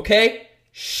up, okay?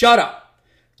 Shut up.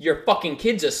 Your fucking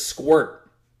kid's a squirt.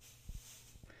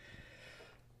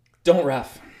 Don't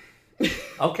ref.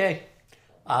 Okay.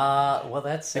 Well,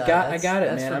 that's I got it,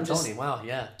 that's man. I'm Tony. Just, wow,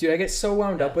 yeah, dude. I get so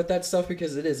wound up with that stuff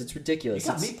because it's ridiculous.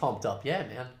 You got me pumped up, yeah,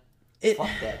 man. Fuck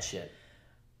that shit.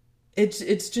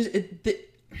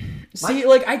 See,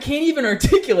 like I can't even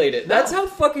articulate it. That's how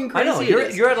fucking crazy I know.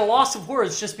 You're at a loss of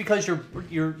words just because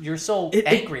you're so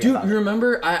angry. Dude, about you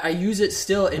remember? I use it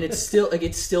still, and it's still like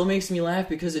it still makes me laugh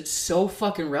because it's so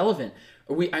fucking relevant.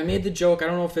 I made the joke. I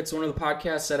don't know if it's one of the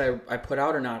podcasts that I put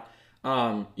out or not.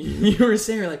 You were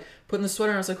saying, you're like putting the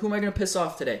sweater on. I was like, who am I going to piss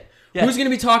off today? Yeah. Who's going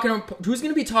to be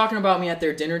talking about me at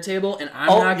their dinner table, and I'm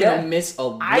not going to miss a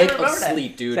lick of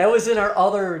sleep, dude. That was in our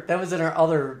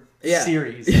other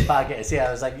series podcast. Yeah,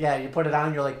 I was like, yeah, you put it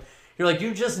on. You're like,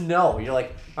 you just know. You're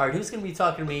like, all right, who's going to be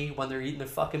talking to me when they're eating their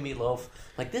fucking meatloaf?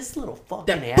 Like this little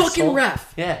fucking asshole. That fucking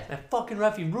ref. Yeah, that fucking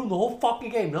ref. He ruined the whole fucking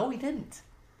game. No, he didn't.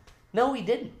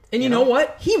 And you know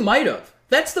what? He might have.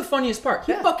 That's the funniest part.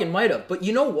 He fucking might have. But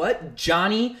you know what?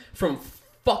 Johnny from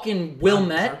fucking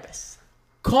Wilmette,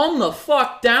 calm the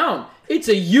fuck down. It's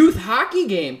a youth hockey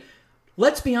game.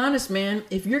 Let's be honest, man.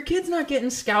 If your kid's not getting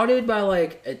scouted by,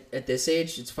 like, at this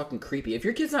age, it's fucking creepy. If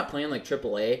your kid's not playing, like,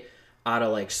 AAA out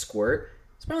of, like, Squirt,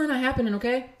 it's probably not happening,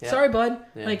 okay? Yeah. Sorry, bud.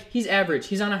 Yeah. Like, he's average.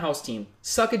 He's on a house team.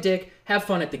 Suck a dick. Have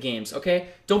fun at the games, okay?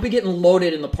 Don't be getting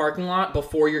loaded in the parking lot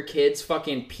before your kid's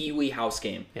fucking pee-wee house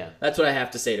game. Yeah. That's what I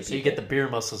have to say to people. So you get the beer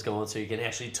muscles going so you can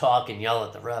actually talk and yell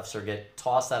at the refs or get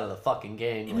tossed out of the fucking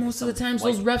game. And like most of the times,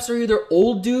 those refs are either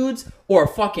old dudes or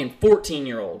fucking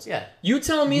 14-year-olds. Yeah. You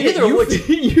tell me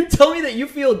you tell me that you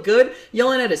feel good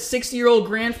yelling at a 60-year-old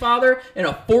grandfather and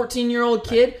a 14-year-old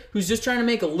kid who's just trying to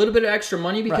make a little bit of extra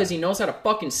money because he knows how to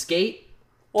fucking skate?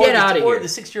 Get out of here. Or the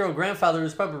 60-year-old grandfather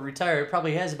who's probably retired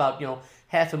probably has about,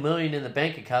 $500,000 in the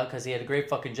bank account because he had a great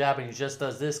fucking job and he just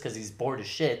does this because he's bored as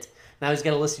shit. Now he's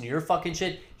got to listen to your fucking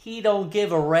shit. He don't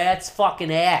give a rat's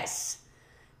fucking ass.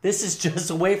 This is just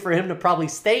a way for him to probably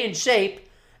stay in shape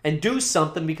and do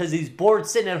something because he's bored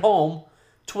sitting at home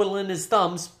twiddling his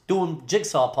thumbs doing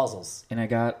jigsaw puzzles. And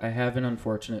I have an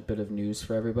unfortunate bit of news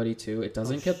for everybody too. It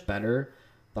doesn't get better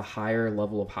the higher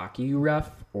level of hockey you ref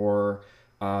or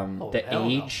the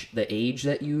age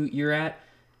that you're at.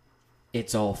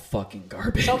 it's all fucking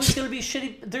garbage. It's always going to be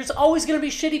shitty. There's always going to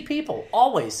be shitty people.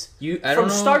 Always. From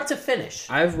start to finish.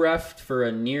 I've reffed for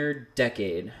a near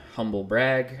decade. Humble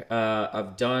brag.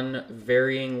 I've done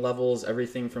varying levels,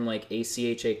 everything from like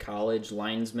ACHA college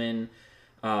linesman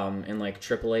and like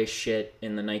AAA shit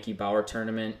in the Nike Bauer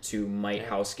tournament to Mite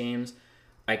house games.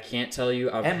 I can't tell you.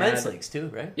 And men's leagues too,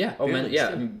 right? Yeah.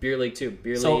 Beer league too.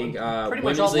 Beer league. Pretty women's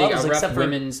much all league. levels I except reffed for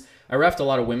women's. I reffed a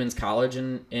lot of women's college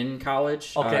in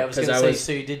college. Okay, I was going to say.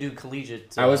 So you did do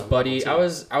collegiate. I was buddy. I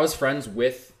was friends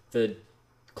with the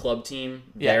club team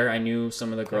there. I knew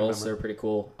some of the girls. They were pretty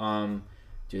cool.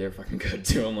 Dude, they're fucking good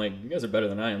too. I'm like, you guys are better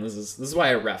than I am. This is why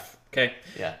I ref. Okay.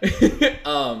 Yeah.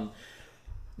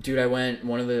 Dude, I went.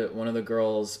 One of the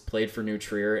girls played for New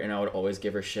Trier, and I would always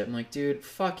give her shit. I'm like, dude,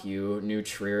 fuck you, New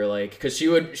Trier. Like, because she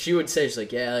would say, she's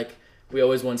like, yeah, like we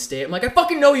always won state. I'm like, I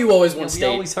fucking know you always won state.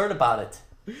 We always heard about it.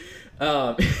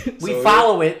 We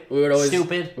follow it. We would always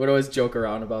stupid. We would always joke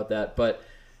around about that, but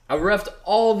I've reffed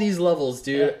all these levels,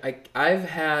 dude. Yeah. I've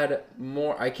had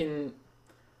more.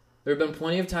 There have been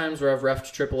plenty of times where I've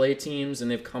reffed AAA teams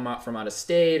and they've come out from out of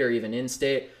state or even in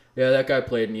state. Yeah, that guy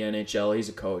played in the NHL. He's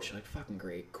a coach. Like, fucking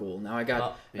great, cool. Now I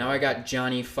got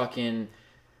Johnny Chimpo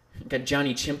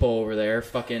over there,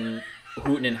 fucking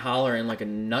hooting and hollering like a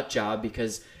nut job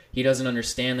because he doesn't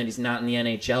understand that he's not in the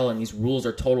NHL and these rules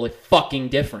are totally fucking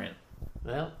different.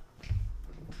 Well.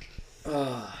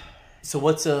 So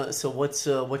what's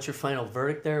your final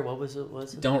verdict there? What was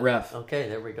it? Don't ref. Okay,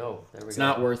 there we go. It's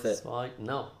not worth it.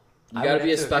 No. You got to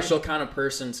be a special kind of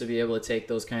person to be able to take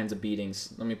those kinds of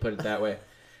beatings. Let me put it that way.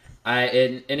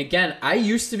 And again, I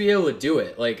used to be able to do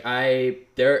it. Like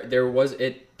there was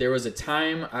a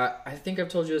time. I think I've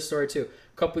told you this story too.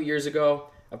 A couple years ago,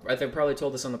 I think I probably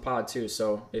told this on the pod too.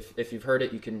 So if you've heard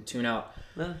it, you can tune out.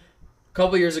 A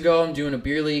couple years ago, I'm doing a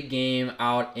beer league game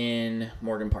out in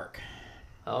Morgan Park.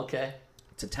 Okay.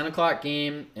 It's a 10 o'clock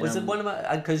game. Was it one of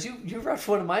my? Because you rushed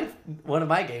one of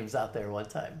my games out there one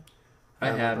time. I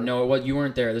have no. You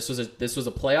weren't there. This was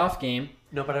a playoff game.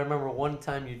 No, but I remember one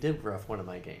time you did ref one of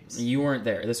my games. You weren't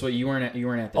there. You weren't at this.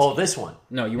 Oh, game. this one.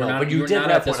 No, you were not. But you did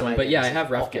not at this one. But yeah, I have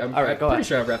refed. Okay. I'm All right, pretty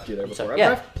sure I've refed you there before. I've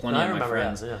refed plenty of my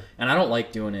friends, and I don't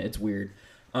like doing it. It's weird.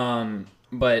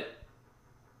 But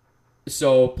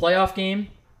so playoff game.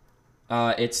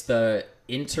 It's the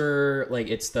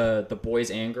it's the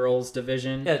boys and girls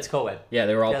division. Yeah, it's co-ed. Yeah,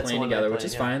 they were all playing together, which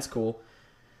is fine. It's cool.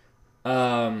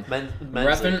 Reffing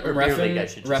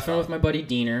with my buddy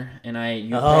Diener, and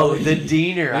the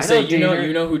Diener. I know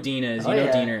you know who Diener is.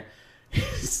 Diener.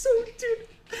 So, dude,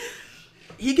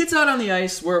 he gets out on the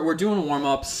ice. We're doing warm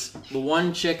ups. The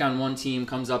one chick on one team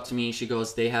comes up to me. She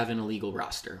goes, "They have an illegal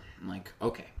roster." I'm like,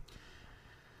 okay.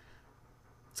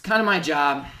 It's kind of my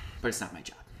job, but it's not my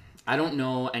job. I don't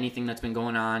know anything that's been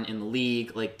going on in the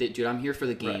league. Like, dude, I'm here for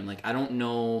the game. Right. Like, I don't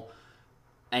know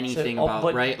anything about,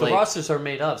 but right? The rosters are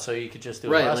made up, so you could just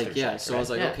do a roster check, yeah. So I was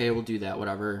like, okay, we'll do that,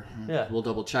 whatever. Yeah. We'll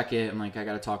double check it. And like, I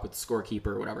got to talk with the scorekeeper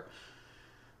or whatever.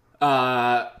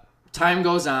 Time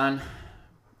goes on.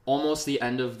 Almost the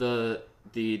end of the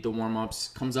warm ups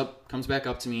comes back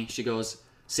up to me. She goes,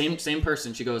 same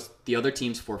person. She goes, the other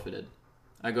team's forfeited.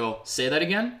 I go, say that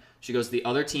again. She goes, the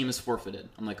other team is forfeited.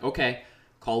 I'm like, okay.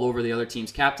 Call over the other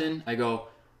team's captain. I go,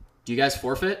 do you guys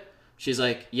forfeit? She's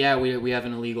like, yeah, we have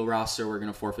an illegal roster. We're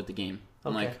going to forfeit the game.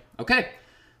 I'm like, okay.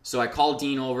 So I called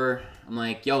Dean over. I'm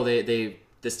like, yo,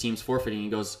 this team's forfeiting. He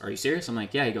goes, are you serious? I'm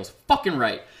like, yeah. He goes, fucking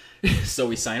right. So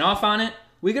we sign off on it.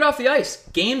 We get off the ice.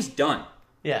 Game's done.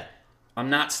 Yeah. I'm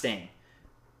not staying.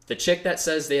 The chick that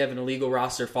says they have an illegal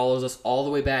roster follows us all the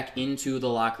way back into the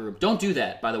locker room. Don't do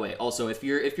that, by the way. Also, if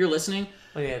you're listening,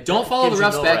 don't follow the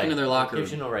refs back into their locker room.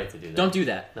 Gives you no right to do that. Don't do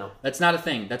that. No. That's not a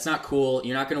thing. That's not cool.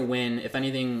 You're not going to win. If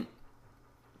anything,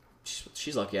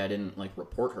 she's lucky I didn't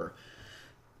report her.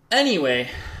 Anyway,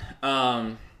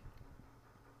 how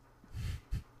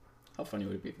funny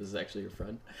would it be if this is actually your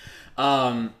friend?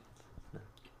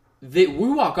 We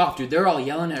walk off, dude. They're all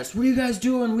yelling at us. What are you guys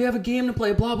doing? We have a game to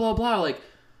play. Blah blah blah. Like,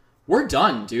 we're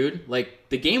done, dude. Like,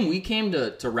 the game we came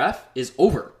to ref is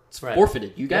over. It's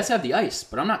forfeited. You guys have the ice,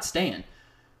 but I'm not staying.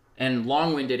 And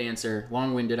long-winded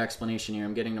explanation here.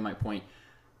 I'm getting to my point.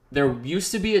 There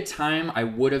used to be a time I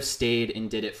would have stayed and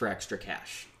did it for extra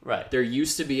cash. Right. There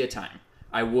used to be a time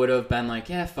I would have been like,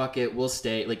 yeah, fuck it, we'll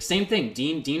stay. Like, same thing.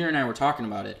 Diener and I were talking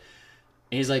about it.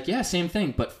 And he's like, yeah, same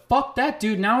thing. But fuck that,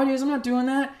 dude. Nowadays, I'm not doing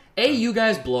that. A, you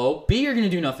guys blow. B, you're going to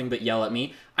do nothing but yell at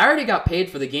me. I already got paid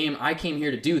for the game I came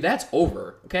here to do. That's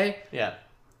over, okay? Yeah.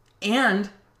 And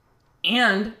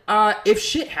if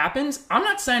shit happens, I'm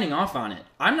not signing off on it.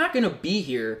 I'm not going to be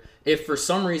here if for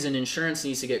some reason insurance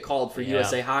needs to get called for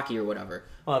USA Hockey or whatever.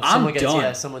 Well, if I'm someone gets, done.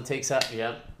 yeah, someone takes out,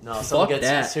 yeah. No, if someone gets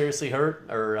that. seriously hurt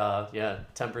or,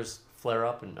 tempers flare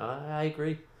up, and I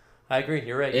agree.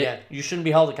 You're right. Yeah, you shouldn't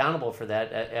be held accountable for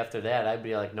that. After that, I'd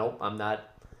be like, nope, I'm not.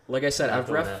 Like I said, Not I've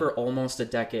doing ref that. for almost a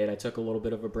decade. I took a little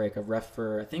bit of a break. I've ref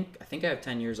for I think I have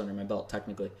 10 years under my belt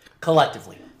technically.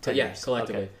 Collectively. 10 Yeah, years.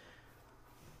 collectively. Okay.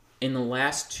 In the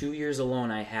last 2 years alone,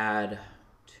 I had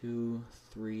two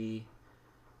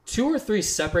or three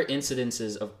separate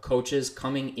incidences of coaches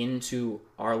coming into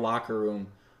our locker room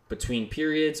between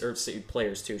periods, or say,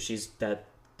 players too.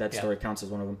 That story counts as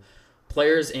one of them.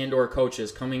 Players and or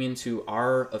coaches coming into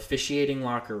our officiating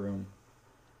locker room.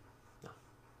 No.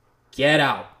 Get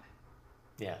out.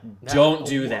 Yeah. Don't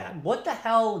do that. What the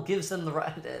hell gives them the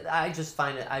right? I just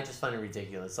find it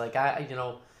ridiculous. Like I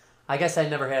guess I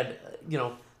never had,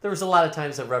 there was a lot of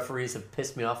times that referees have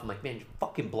pissed me off. I'm like, man, you're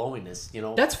fucking blowing this,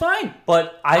 That's fine.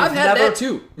 But I've had never, that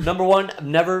too. Number one, I've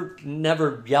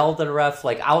never yelled at a ref.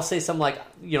 Like I'll say something like,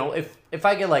 if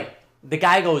I get like the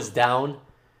guy goes down,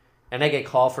 and I get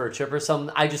called for a chip or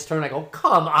something, I just turn and I go,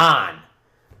 come on,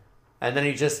 and then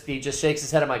he just shakes his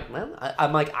head. I'm like, man,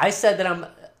 I said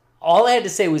that all I had to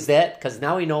say was that because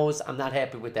now he knows I'm not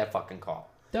happy with that fucking call.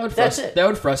 That's it. That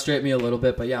would frustrate me a little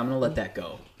bit, but yeah, I'm gonna let that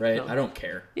go. Right? No. I don't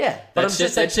care. Yeah, but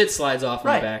that shit slides off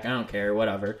my back. I don't care.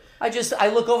 Whatever. I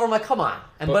look over. I'm like, come on,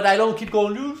 but I don't keep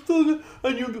going.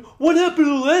 What happened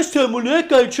the last time when that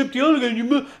guy chipped the other guy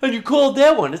and you called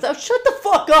that one? It's like, shut the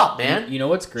fuck up, man. You know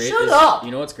what's great? Shut up.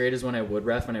 You know what's great is when I would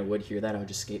ref and I would hear that, I would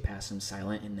just skate past him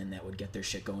silent, and then that would get their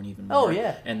shit going even more. Oh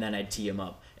yeah. And then I'd tee him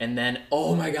up, and then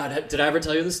oh my god, did I ever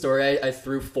tell you the story? I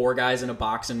threw 4 guys in a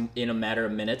box in a matter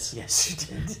of minutes. Yes, you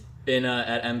did.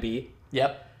 At MB.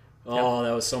 Yep. Oh,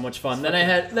 that was so much fun. Then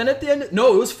at the end, it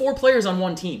was 4 players on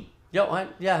one team. I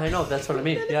know. That's what I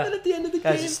mean. Yeah. Then at the end of the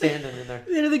guys game, just standing in there. At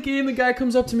the end of the game, the guy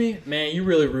comes up to me. Man, you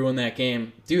really ruined that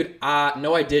game, dude.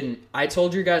 No, I didn't. I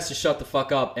told you guys to shut the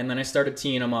fuck up, and then I started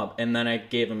teeing him up, and then I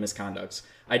gave him misconducts.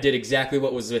 I did exactly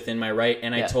what was within my right,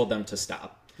 and I told them to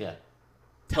stop. Yeah.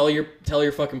 Tell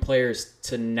your fucking players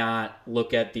to not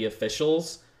look at the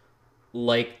officials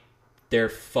like they're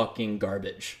fucking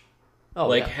garbage.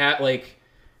 Oh,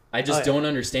 I just don't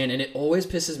understand, and it always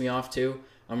pisses me off too.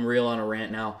 I'm real on a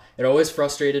rant now. It always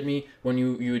frustrated me when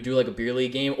you would do like a beer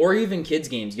league game or even kids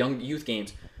games, young youth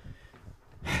games.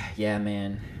 Yeah,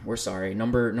 man, we're sorry.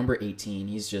 Number 18,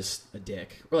 he's just a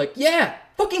dick. We're like, yeah,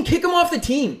 fucking kick him off the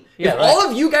team. Yeah, if all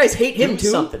of you guys hate him do too,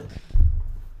 something.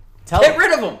 Get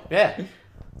rid of him. Yeah.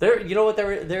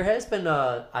 There has been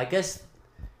I guess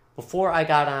before I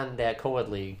got on that co-ed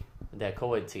league, that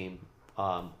co-ed team.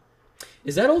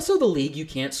 Is that also the league you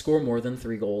can't score more than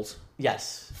 3 goals?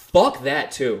 Yes. Fuck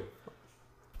that too.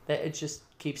 That it just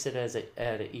keeps it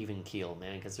at an even keel,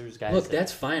 man. Because there's guys. Look,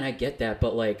 that's fine. I get that,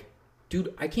 but like,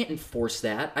 dude, I can't enforce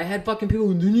that. I had fucking people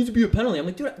who there needs to be a penalty. I'm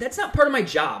like, dude, that's not part of my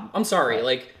job. I'm sorry. Right.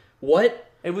 Like,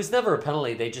 what? It was never a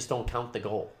penalty. They just don't count the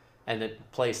goal, and the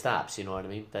play stops. You know what I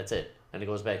mean? That's it, and it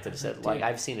goes back to the set. Like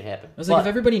I've seen it happen. I was like, if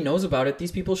everybody knows about it,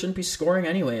 these people shouldn't be scoring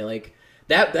anyway. Like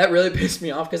that really pissed me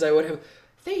off because I would have.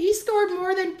 He scored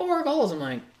more than 4 goals. I'm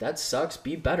like, that sucks.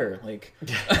 Be better. Like,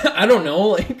 I don't know.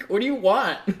 Like, what do you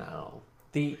want? No.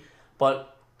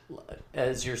 But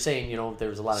as you're saying,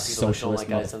 there's a lot of people Socialist that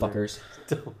don't like motherfuckers.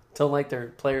 don't like their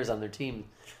players on their team.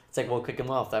 It's like, well, kick them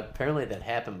off. Apparently, that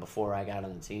happened before I got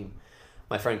on the team.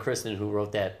 My friend Kristen, who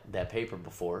wrote that paper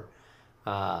before,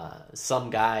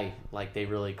 some guy like they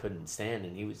really couldn't stand,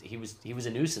 and he was a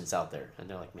nuisance out there. And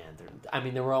they're like, man,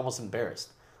 they were almost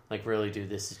embarrassed. Like, really, dude,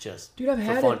 this is just I've for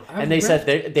had fun. it. And they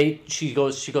said she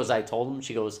goes. I told them,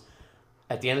 she goes,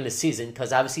 at the end of the season,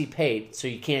 because obviously he paid, so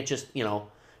you can't just she's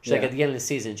like, at the end of the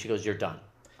season, she goes, you're done.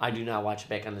 I do not want you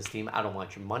back on this team. I don't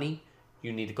want your money.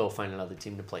 You need to go find another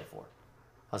team to play for.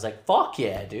 I was like, fuck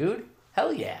yeah, dude,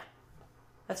 hell yeah,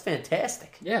 that's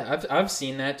fantastic. Yeah, I've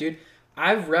seen that, dude.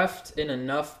 I've reffed in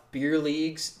enough beer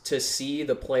leagues to see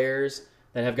the players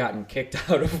that have gotten kicked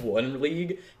out of one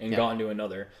league and gone to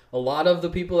another. A lot of the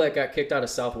people that got kicked out of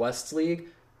Southwest's league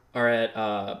are at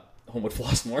Homewood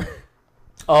Flossmoor.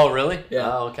 Oh, really?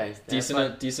 Yeah. Oh, okay.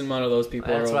 Decent amount of those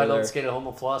people are over there. That's why I don't skate at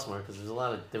Homewood Flossmoor, because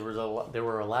there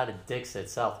were a lot of dicks at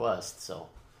Southwest. So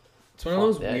it's one of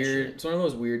those weird. It's one of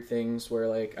those weird things where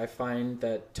like I find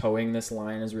that towing this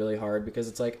line is really hard because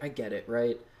it's like I get it,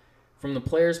 right? From the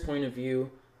player's point of view,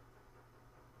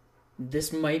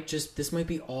 this might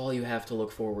be all you have to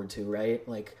look forward to, right?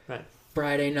 Like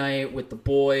Friday night with the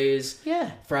boys. Yeah.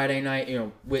 Friday night,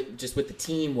 with the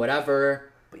team,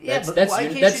 whatever. But yeah, that's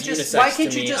unisex why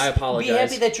can't to you me. just I apologize. be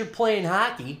happy that you're playing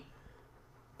hockey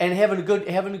and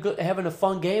having a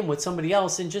fun game with somebody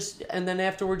else, and then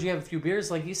afterwards you have a few beers,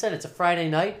 like you said, it's a Friday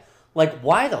night. Like,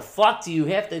 why the fuck do you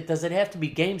have to? Does it have to be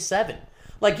Game 7?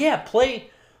 Like, yeah, play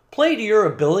to your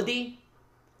ability,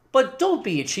 but don't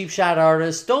be a cheap shot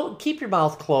artist. Don't keep your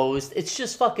mouth closed. It's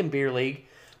just fucking beer league.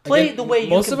 Play Again, the way you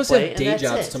most can of us play, have day and that's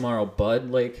jobs it. tomorrow,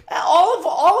 bud. Like,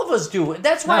 All of us do.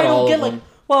 That's why Not I all don't get of like. them.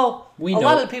 Well, we a know.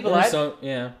 lot of the people There's that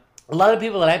a a lot of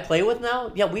people that I play with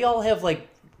now, yeah, we all have like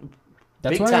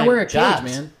that's big why time I wear a jobs.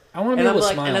 cage, man. I want to And be I'm able to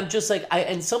like, smile. and I'm just like,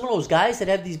 and some of those guys that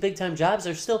have these big time jobs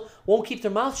are still won't keep their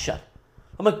mouth shut.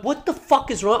 I'm like, what the fuck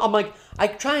is wrong? I'm like, I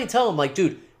try and tell them, like,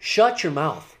 dude, shut your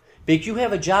mouth. Because you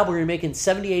have a job where you're making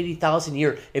 70, 80,000 a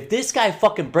year. If this guy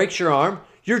fucking breaks your arm,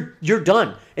 you're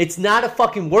done. It's not a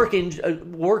fucking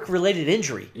work related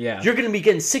injury. Yeah. You're gonna be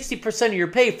getting 60% of your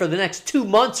pay for the next 2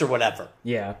 months or whatever.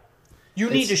 yeah. You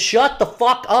need to shut the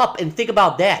fuck up and think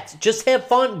about that. Just have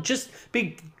fun. Just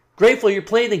be grateful you're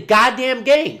playing the goddamn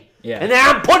game. Yeah. And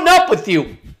then I'm putting up with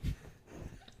you.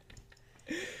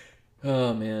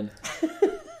 Oh man.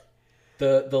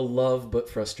 the love but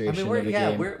I frustration mean, of the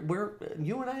game. we're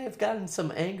you and I have gotten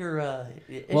some anger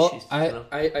issues. Well, you know?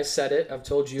 I said it. I've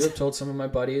told you. I've told some of my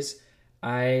buddies.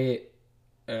 I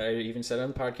even said it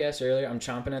on the podcast earlier. I'm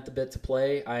chomping at the bit to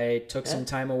play. I took some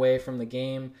time away from the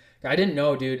game. I didn't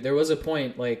know, dude. There was a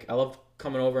point. Like, I love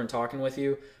coming over and talking with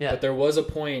you. Yeah. But there was a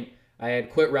point. I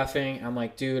had quit reffing. I'm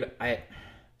like, dude, I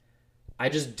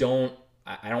just don't.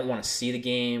 I don't want to see the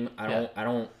game. I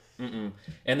don't. Mm-mm.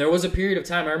 And there was a period of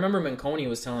time. I remember Manconi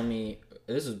was telling me.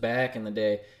 This was back in the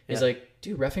day. He's like,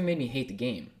 dude, reffing made me hate the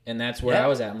game. And that's where I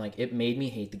was at. I'm like, it made me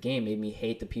hate the game, made me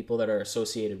hate the people that are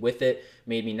associated with it,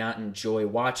 made me not enjoy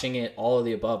watching it, all of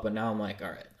the above. But now I'm like, all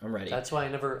right, I'm ready. That's why I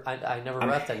never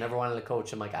reffed. I never wanted to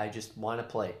coach. I'm like, I just want to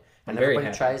play. And very everybody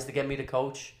happy. tries to get me to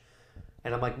coach.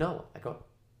 And I'm like, no. I go,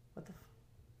 what the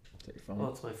Is that your phone? Oh,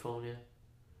 it's my phone,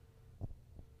 yeah.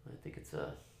 I think it's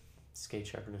a skate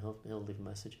sharpener. He'll leave a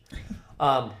message.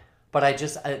 But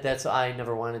I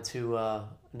never wanted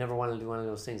to do one of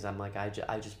those things. I'm like, I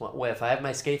just want. Well, if I have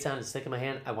my skates on and stick in my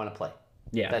hand, I want to play.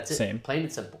 Yeah, That's it. same. Plain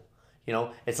and simple. You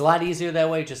know, it's a lot easier that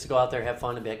way. Just to go out there, have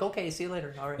fun, and be like, okay, see you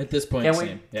later. All right. At this point, can't same.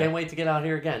 wait. Yeah. Can't wait to get out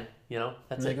here again. You know,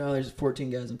 that's I'm it. like, oh, there's 14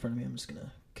 guys in front of me. I'm just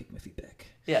gonna kick my feet back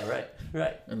Yeah,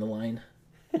 right. on the line.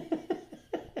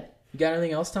 You got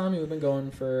anything else, Tommy? We've been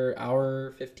going for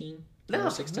hour 15, hour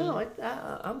 16. No,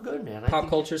 I'm good, man. Pop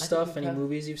culture stuff. Any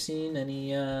movies you've seen?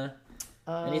 Any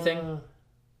anything?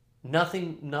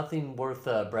 Nothing worth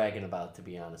bragging about, to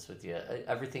be honest with you.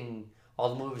 Everything, all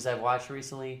the movies I've watched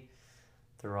recently,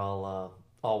 they're all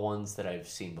ones that I've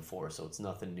seen before. So it's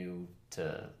nothing new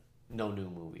no new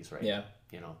movies, right? Yeah.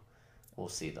 You know, we'll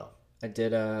see though. I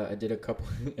did a couple.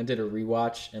 I did a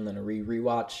rewatch and then a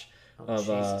rewatch of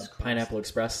Jesus Christ. Pineapple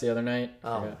Express the other night.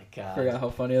 Oh my god! Forgot how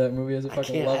funny that movie is. I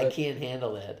fucking love it. I can't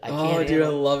handle that. Oh, dude, I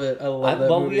love it. I love that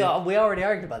movie. Well, we already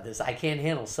argued about this. I can't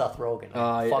handle Seth Rogen.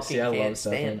 I fucking I can't love stand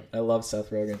Seth. him. I love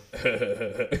Seth Rogen.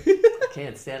 I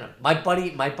can't stand him. My buddy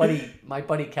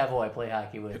Kevo I play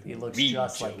hockey with. He looks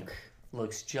just like him.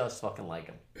 Looks just fucking like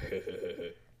him.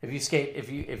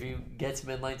 If you get some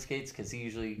inline skates, because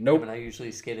Nope. him and I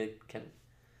usually skated.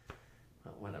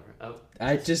 Whatever. Oh,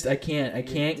 I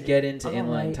can't get into all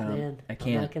inline, right, Tom. man. I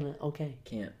can't. Okay.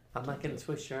 Can't. I'm not gonna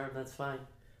twist your arm. That's fine.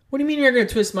 What do you mean you're gonna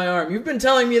twist my arm? You've been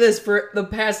telling me this for the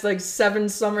past 7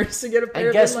 summers to get a pair And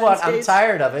of guess inline what? skates. I'm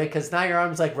tired of it because now your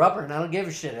arm's like rubber, and I don't give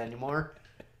a shit anymore.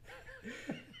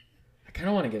 I kind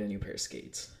of want to get a new pair of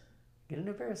skates. Get a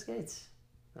new pair of skates.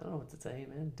 I don't know what to tell you,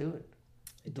 man. Do it.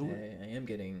 I am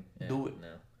getting. Do it.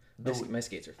 No, my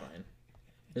skates are fine.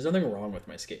 There's nothing wrong with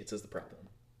my skates. Is the problem?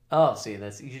 Oh, see,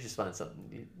 you just want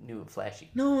something new and flashy.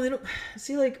 No, they don't.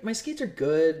 See, my skates are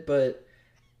good, but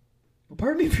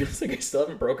part of me feels like I still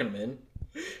haven't broken them in.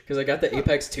 Because I got the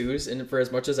Apex 2s, and for as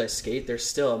much as I skate, they're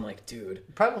still, I'm like, dude.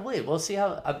 Probably. We'll see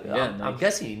how. I'm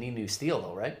guessing you need new steel,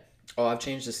 though, right? Oh, I've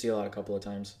changed the steel out a couple of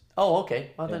times. Oh,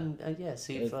 okay. Well, then, yeah,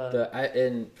 see if...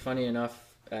 and funny enough,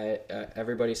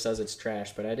 everybody says it's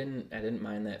trash, but I didn't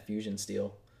mind that Fusion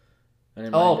steel. I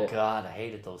didn't mind it. God, I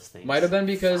hated those things. Might have been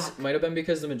because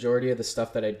the majority of the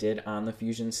stuff that I did on the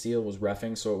Fusion steel was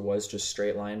reffing, so it was just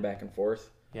straight line back and forth.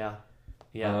 Yeah.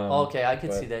 Okay, I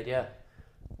could see that. Yeah,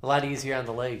 a lot easier on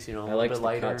the legs. You know, a little bit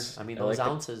lighter. Cuts. I mean, those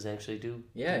ounces actually do count.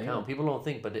 Yeah. People don't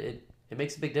think, but it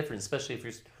makes a big difference, especially if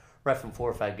you're reffing 4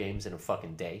 or 5 games in a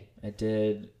fucking day. I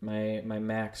did my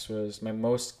max was the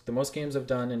most games I've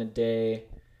done in a day.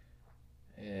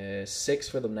 6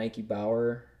 for the Nike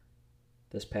Bauer.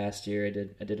 This past year, I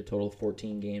did a total of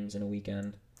 14 games in a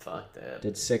weekend. Fuck that.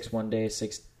 Did 6 one day,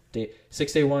 6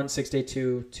 day 1, 6 day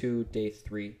 2, 2 day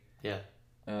 3. Yeah.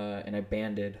 And I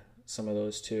banded some of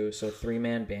those too. So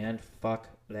 3-man band, fuck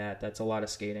that. That's a lot of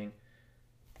skating.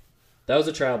 That was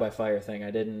a trial by fire thing.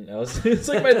 It's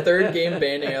like my third game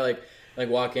banding. I like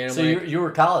walk in. I'm So like, you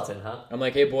were Colleton, huh? I'm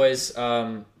like, hey boys,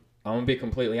 I'm gonna be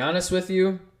completely honest with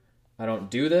you. I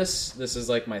don't do this. This is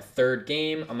like my third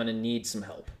game. I'm gonna need some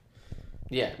help.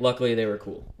 Yeah. Luckily, they were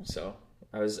cool. So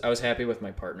I was happy with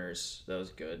my partners. That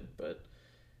was good. But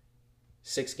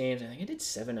 6 games. I think I did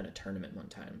 7 in a tournament one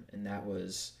time, and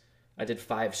I did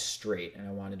 5 straight, and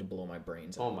I wanted to blow my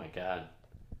brains out. Oh my god.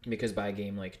 Because by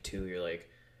game like 2, you're like,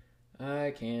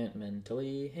 I can't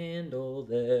mentally handle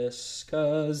this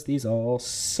because these all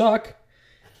suck.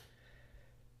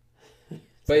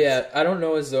 But yeah, I don't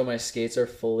know as though my skates are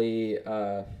fully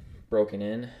broken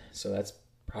in, so that's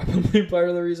probably part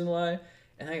of the reason why.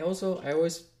 And I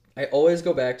always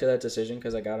go back to that decision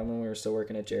because I got them when we were still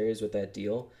working at Jerry's with that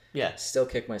deal. Yeah. Still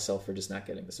kick myself for just not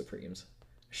getting the Supremes.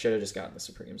 Should have just gotten the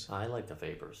Supremes. I like the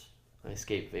Vapors. I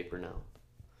skate Vapor now.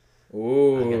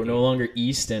 Ooh, no longer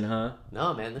Easton, huh?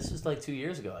 No, man, this is like 2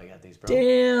 years ago I got these, bro.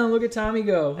 Damn, look at Tommy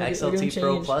go. Look at him XLT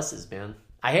Pro change. Pluses, man.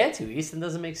 I had to. Easton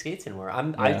doesn't make skates anymore.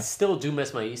 I still do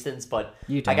miss my Eastons, but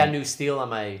You I got don't. new steel on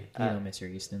my... You don't miss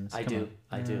your Eastons. I Come do.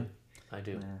 on. I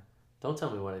do. Don't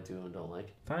tell me what I do and don't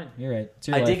like. Fine, you're right. It's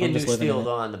your I life. did get I'm new just living steel in it.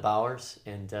 though on the Bowers,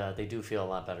 and they do feel a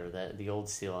lot better. The old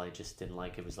steel I just didn't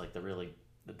like. It was like the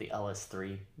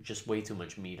LS3, just way too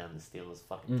much meat on the steel. It was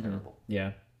fucking terrible.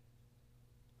 Yeah.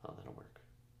 Oh, that'll work.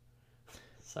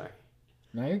 Sorry.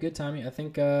 No, you're good, Tommy. I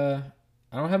think I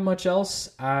don't have much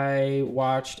else. I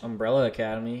watched Umbrella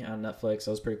Academy on Netflix.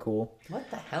 That was pretty cool. What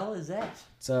the hell is that?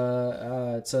 It's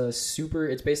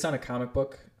based on a comic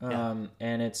book, Yeah.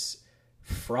 and it's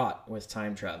fraught with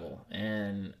time travel.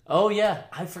 And Oh yeah,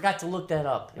 I forgot to look that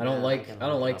up. I don't Yeah, like gotta I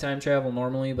don't look it like up. time travel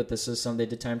normally, but this is they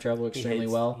did time travel extremely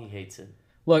well. He hates it.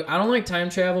 Look, I don't like time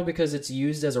travel because it's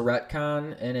used as a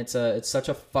retcon, and it's such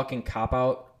a fucking cop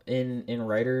out in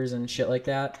writers and shit like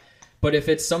that. But if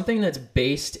it's something that's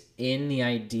based in the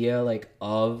idea like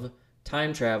of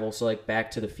time travel, so like Back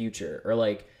to the Future, or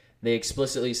like they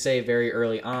explicitly say very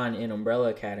early on in Umbrella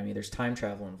Academy, there's time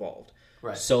travel involved.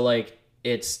 Right. So like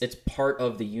it's part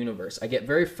of the universe. I get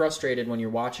very frustrated when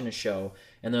you're watching a show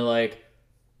and they're like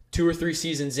 2 or 3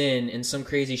 seasons in and some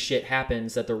crazy shit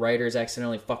happens that the writers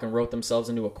accidentally fucking wrote themselves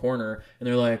into a corner and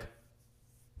they're like,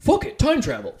 fuck it, time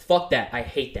travel. Fuck that. I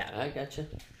hate that. I gotcha.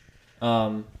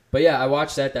 But yeah, I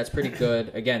watched that. That's pretty good.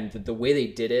 Again, the way they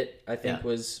did it, I think Yeah.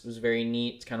 was very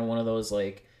neat. It's kind of one of those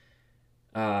like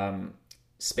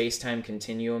space-time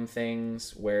continuum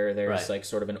things where there's Right. like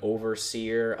sort of an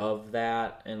overseer of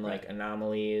that and like Right.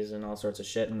 anomalies and all sorts of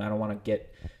shit. And I don't want to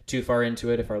get too far into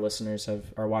it if our listeners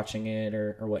are watching it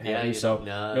or what have you. So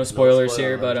no spoilers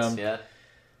here, but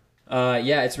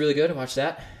yeah, it's really good. Watch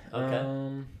that.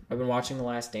 Okay. I've been watching The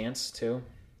Last Dance too,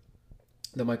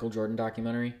 the Michael Jordan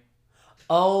documentary.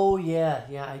 Oh yeah.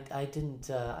 I didn't.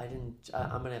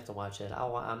 I'm gonna have to watch it.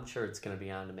 I'm sure it's gonna be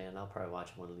on demand. I'll probably watch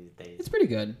it one of these days. It's pretty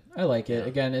good. I like it. Yeah.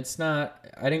 Again, it's not.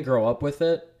 I didn't grow up with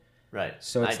it, Right.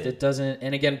 so I did. it doesn't.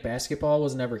 And again, basketball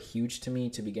was never huge to me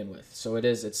to begin with. So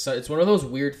it's one of those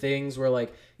weird things where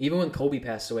like even when Kobe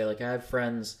passed away, like I had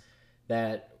friends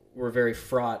that were very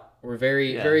fraught, were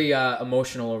very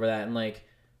emotional over that, and like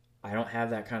I don't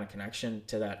have that kind of connection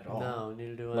to that at all. No,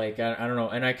 neither do I. Like I don't know,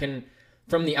 and I can.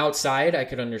 From the outside, I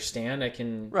could understand. I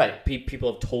can. Right.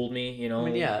 People have told me, you know. I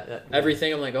mean, yeah.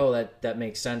 Everything. I'm like, oh, that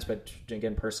makes sense. But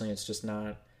again, personally, it's just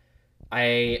not.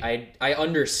 I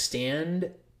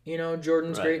understand, you know,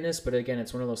 Jordan's Right. greatness, but again,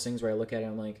 it's one of those things where I look at it,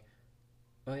 I'm like,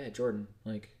 oh yeah, Jordan.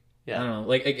 Like, Yeah. I don't know.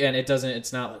 Like again, it doesn't.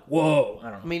 It's not like whoa.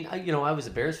 I don't know. I mean, I was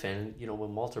a Bears fan. You know,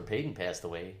 when Walter Payton passed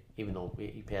away, even though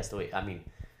he passed away, I mean,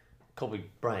 Kobe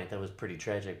Bryant, that was pretty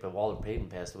tragic. But Walter Payton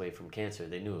passed away from cancer.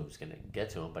 They knew it was going to get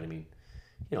to him. But I mean,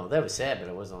 you know, that was sad. But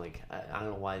it wasn't like I don't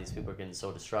know why these people are getting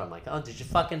so distraught. I'm like, oh, did you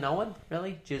fucking know him?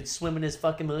 Really? Did you swim in his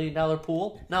fucking $1 million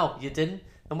pool? No, you didn't.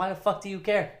 Then why the fuck do you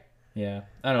care? Yeah,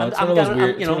 I don't know. It's I'm one of those kinda-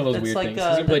 weird. you It's know, one of those it's weird like, things. He's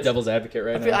gonna play that's- devil's advocate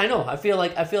right now. I know. I feel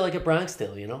like a Bronx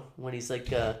still. You know, when he's like,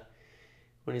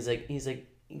 when he's like,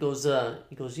 he goes,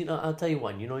 you know, I'll tell you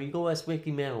one. You know, you go ask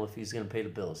Mickey Mantle if he's gonna pay the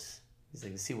bills. He's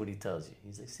like, see what he tells you.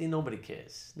 He's like, see, nobody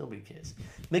cares. Nobody cares.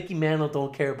 Mickey Mantle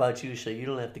don't care about you, so you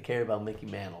don't have to care about Mickey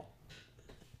Mantle.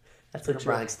 That's in the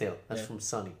true. Bronx tale. That's Yeah. from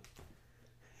Sonny.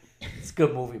 It's a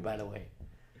good movie, by the way.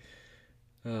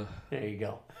 Ugh. There you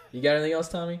go. You got anything else,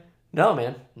 Tommy? No,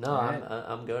 man. No, All right.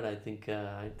 I'm good. I think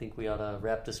we ought to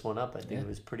wrap this one up. I think Yeah. it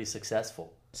was pretty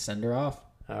successful. Send her off.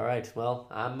 All right. Well,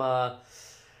 I'm well,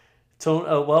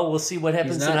 we'll see what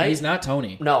happens tonight. He's not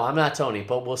Tony. No, I'm not Tony,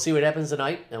 but we'll see what happens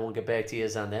tonight, and we'll get back to you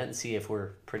on that and see if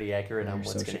we're pretty accurate on You're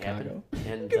what's so going to happen. Chicago.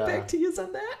 And Get back to you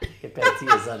on that. get back to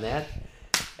you on that.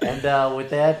 And with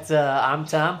that, I'm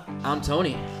Tom, I'm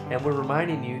Tony. and we're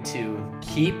reminding you to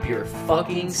keep your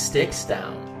fucking sticks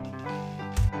down.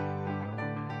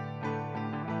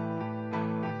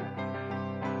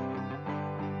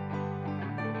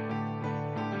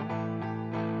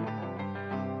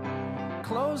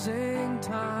 Closing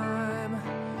time.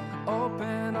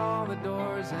 Open all the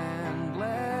doors and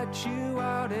let you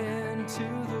out into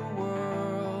the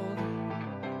world.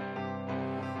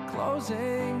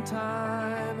 Closing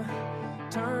time.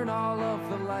 Turn all of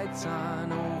the lights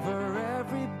on over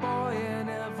every boy and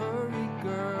every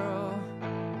girl.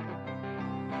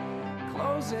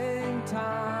 Closing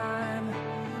time.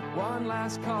 One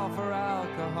last call for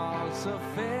alcohol, so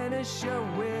finish your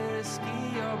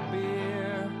whiskey or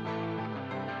beer.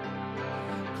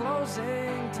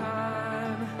 Closing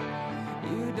time.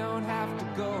 You don't have to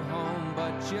go home,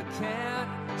 but you can't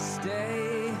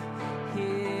stay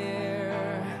here.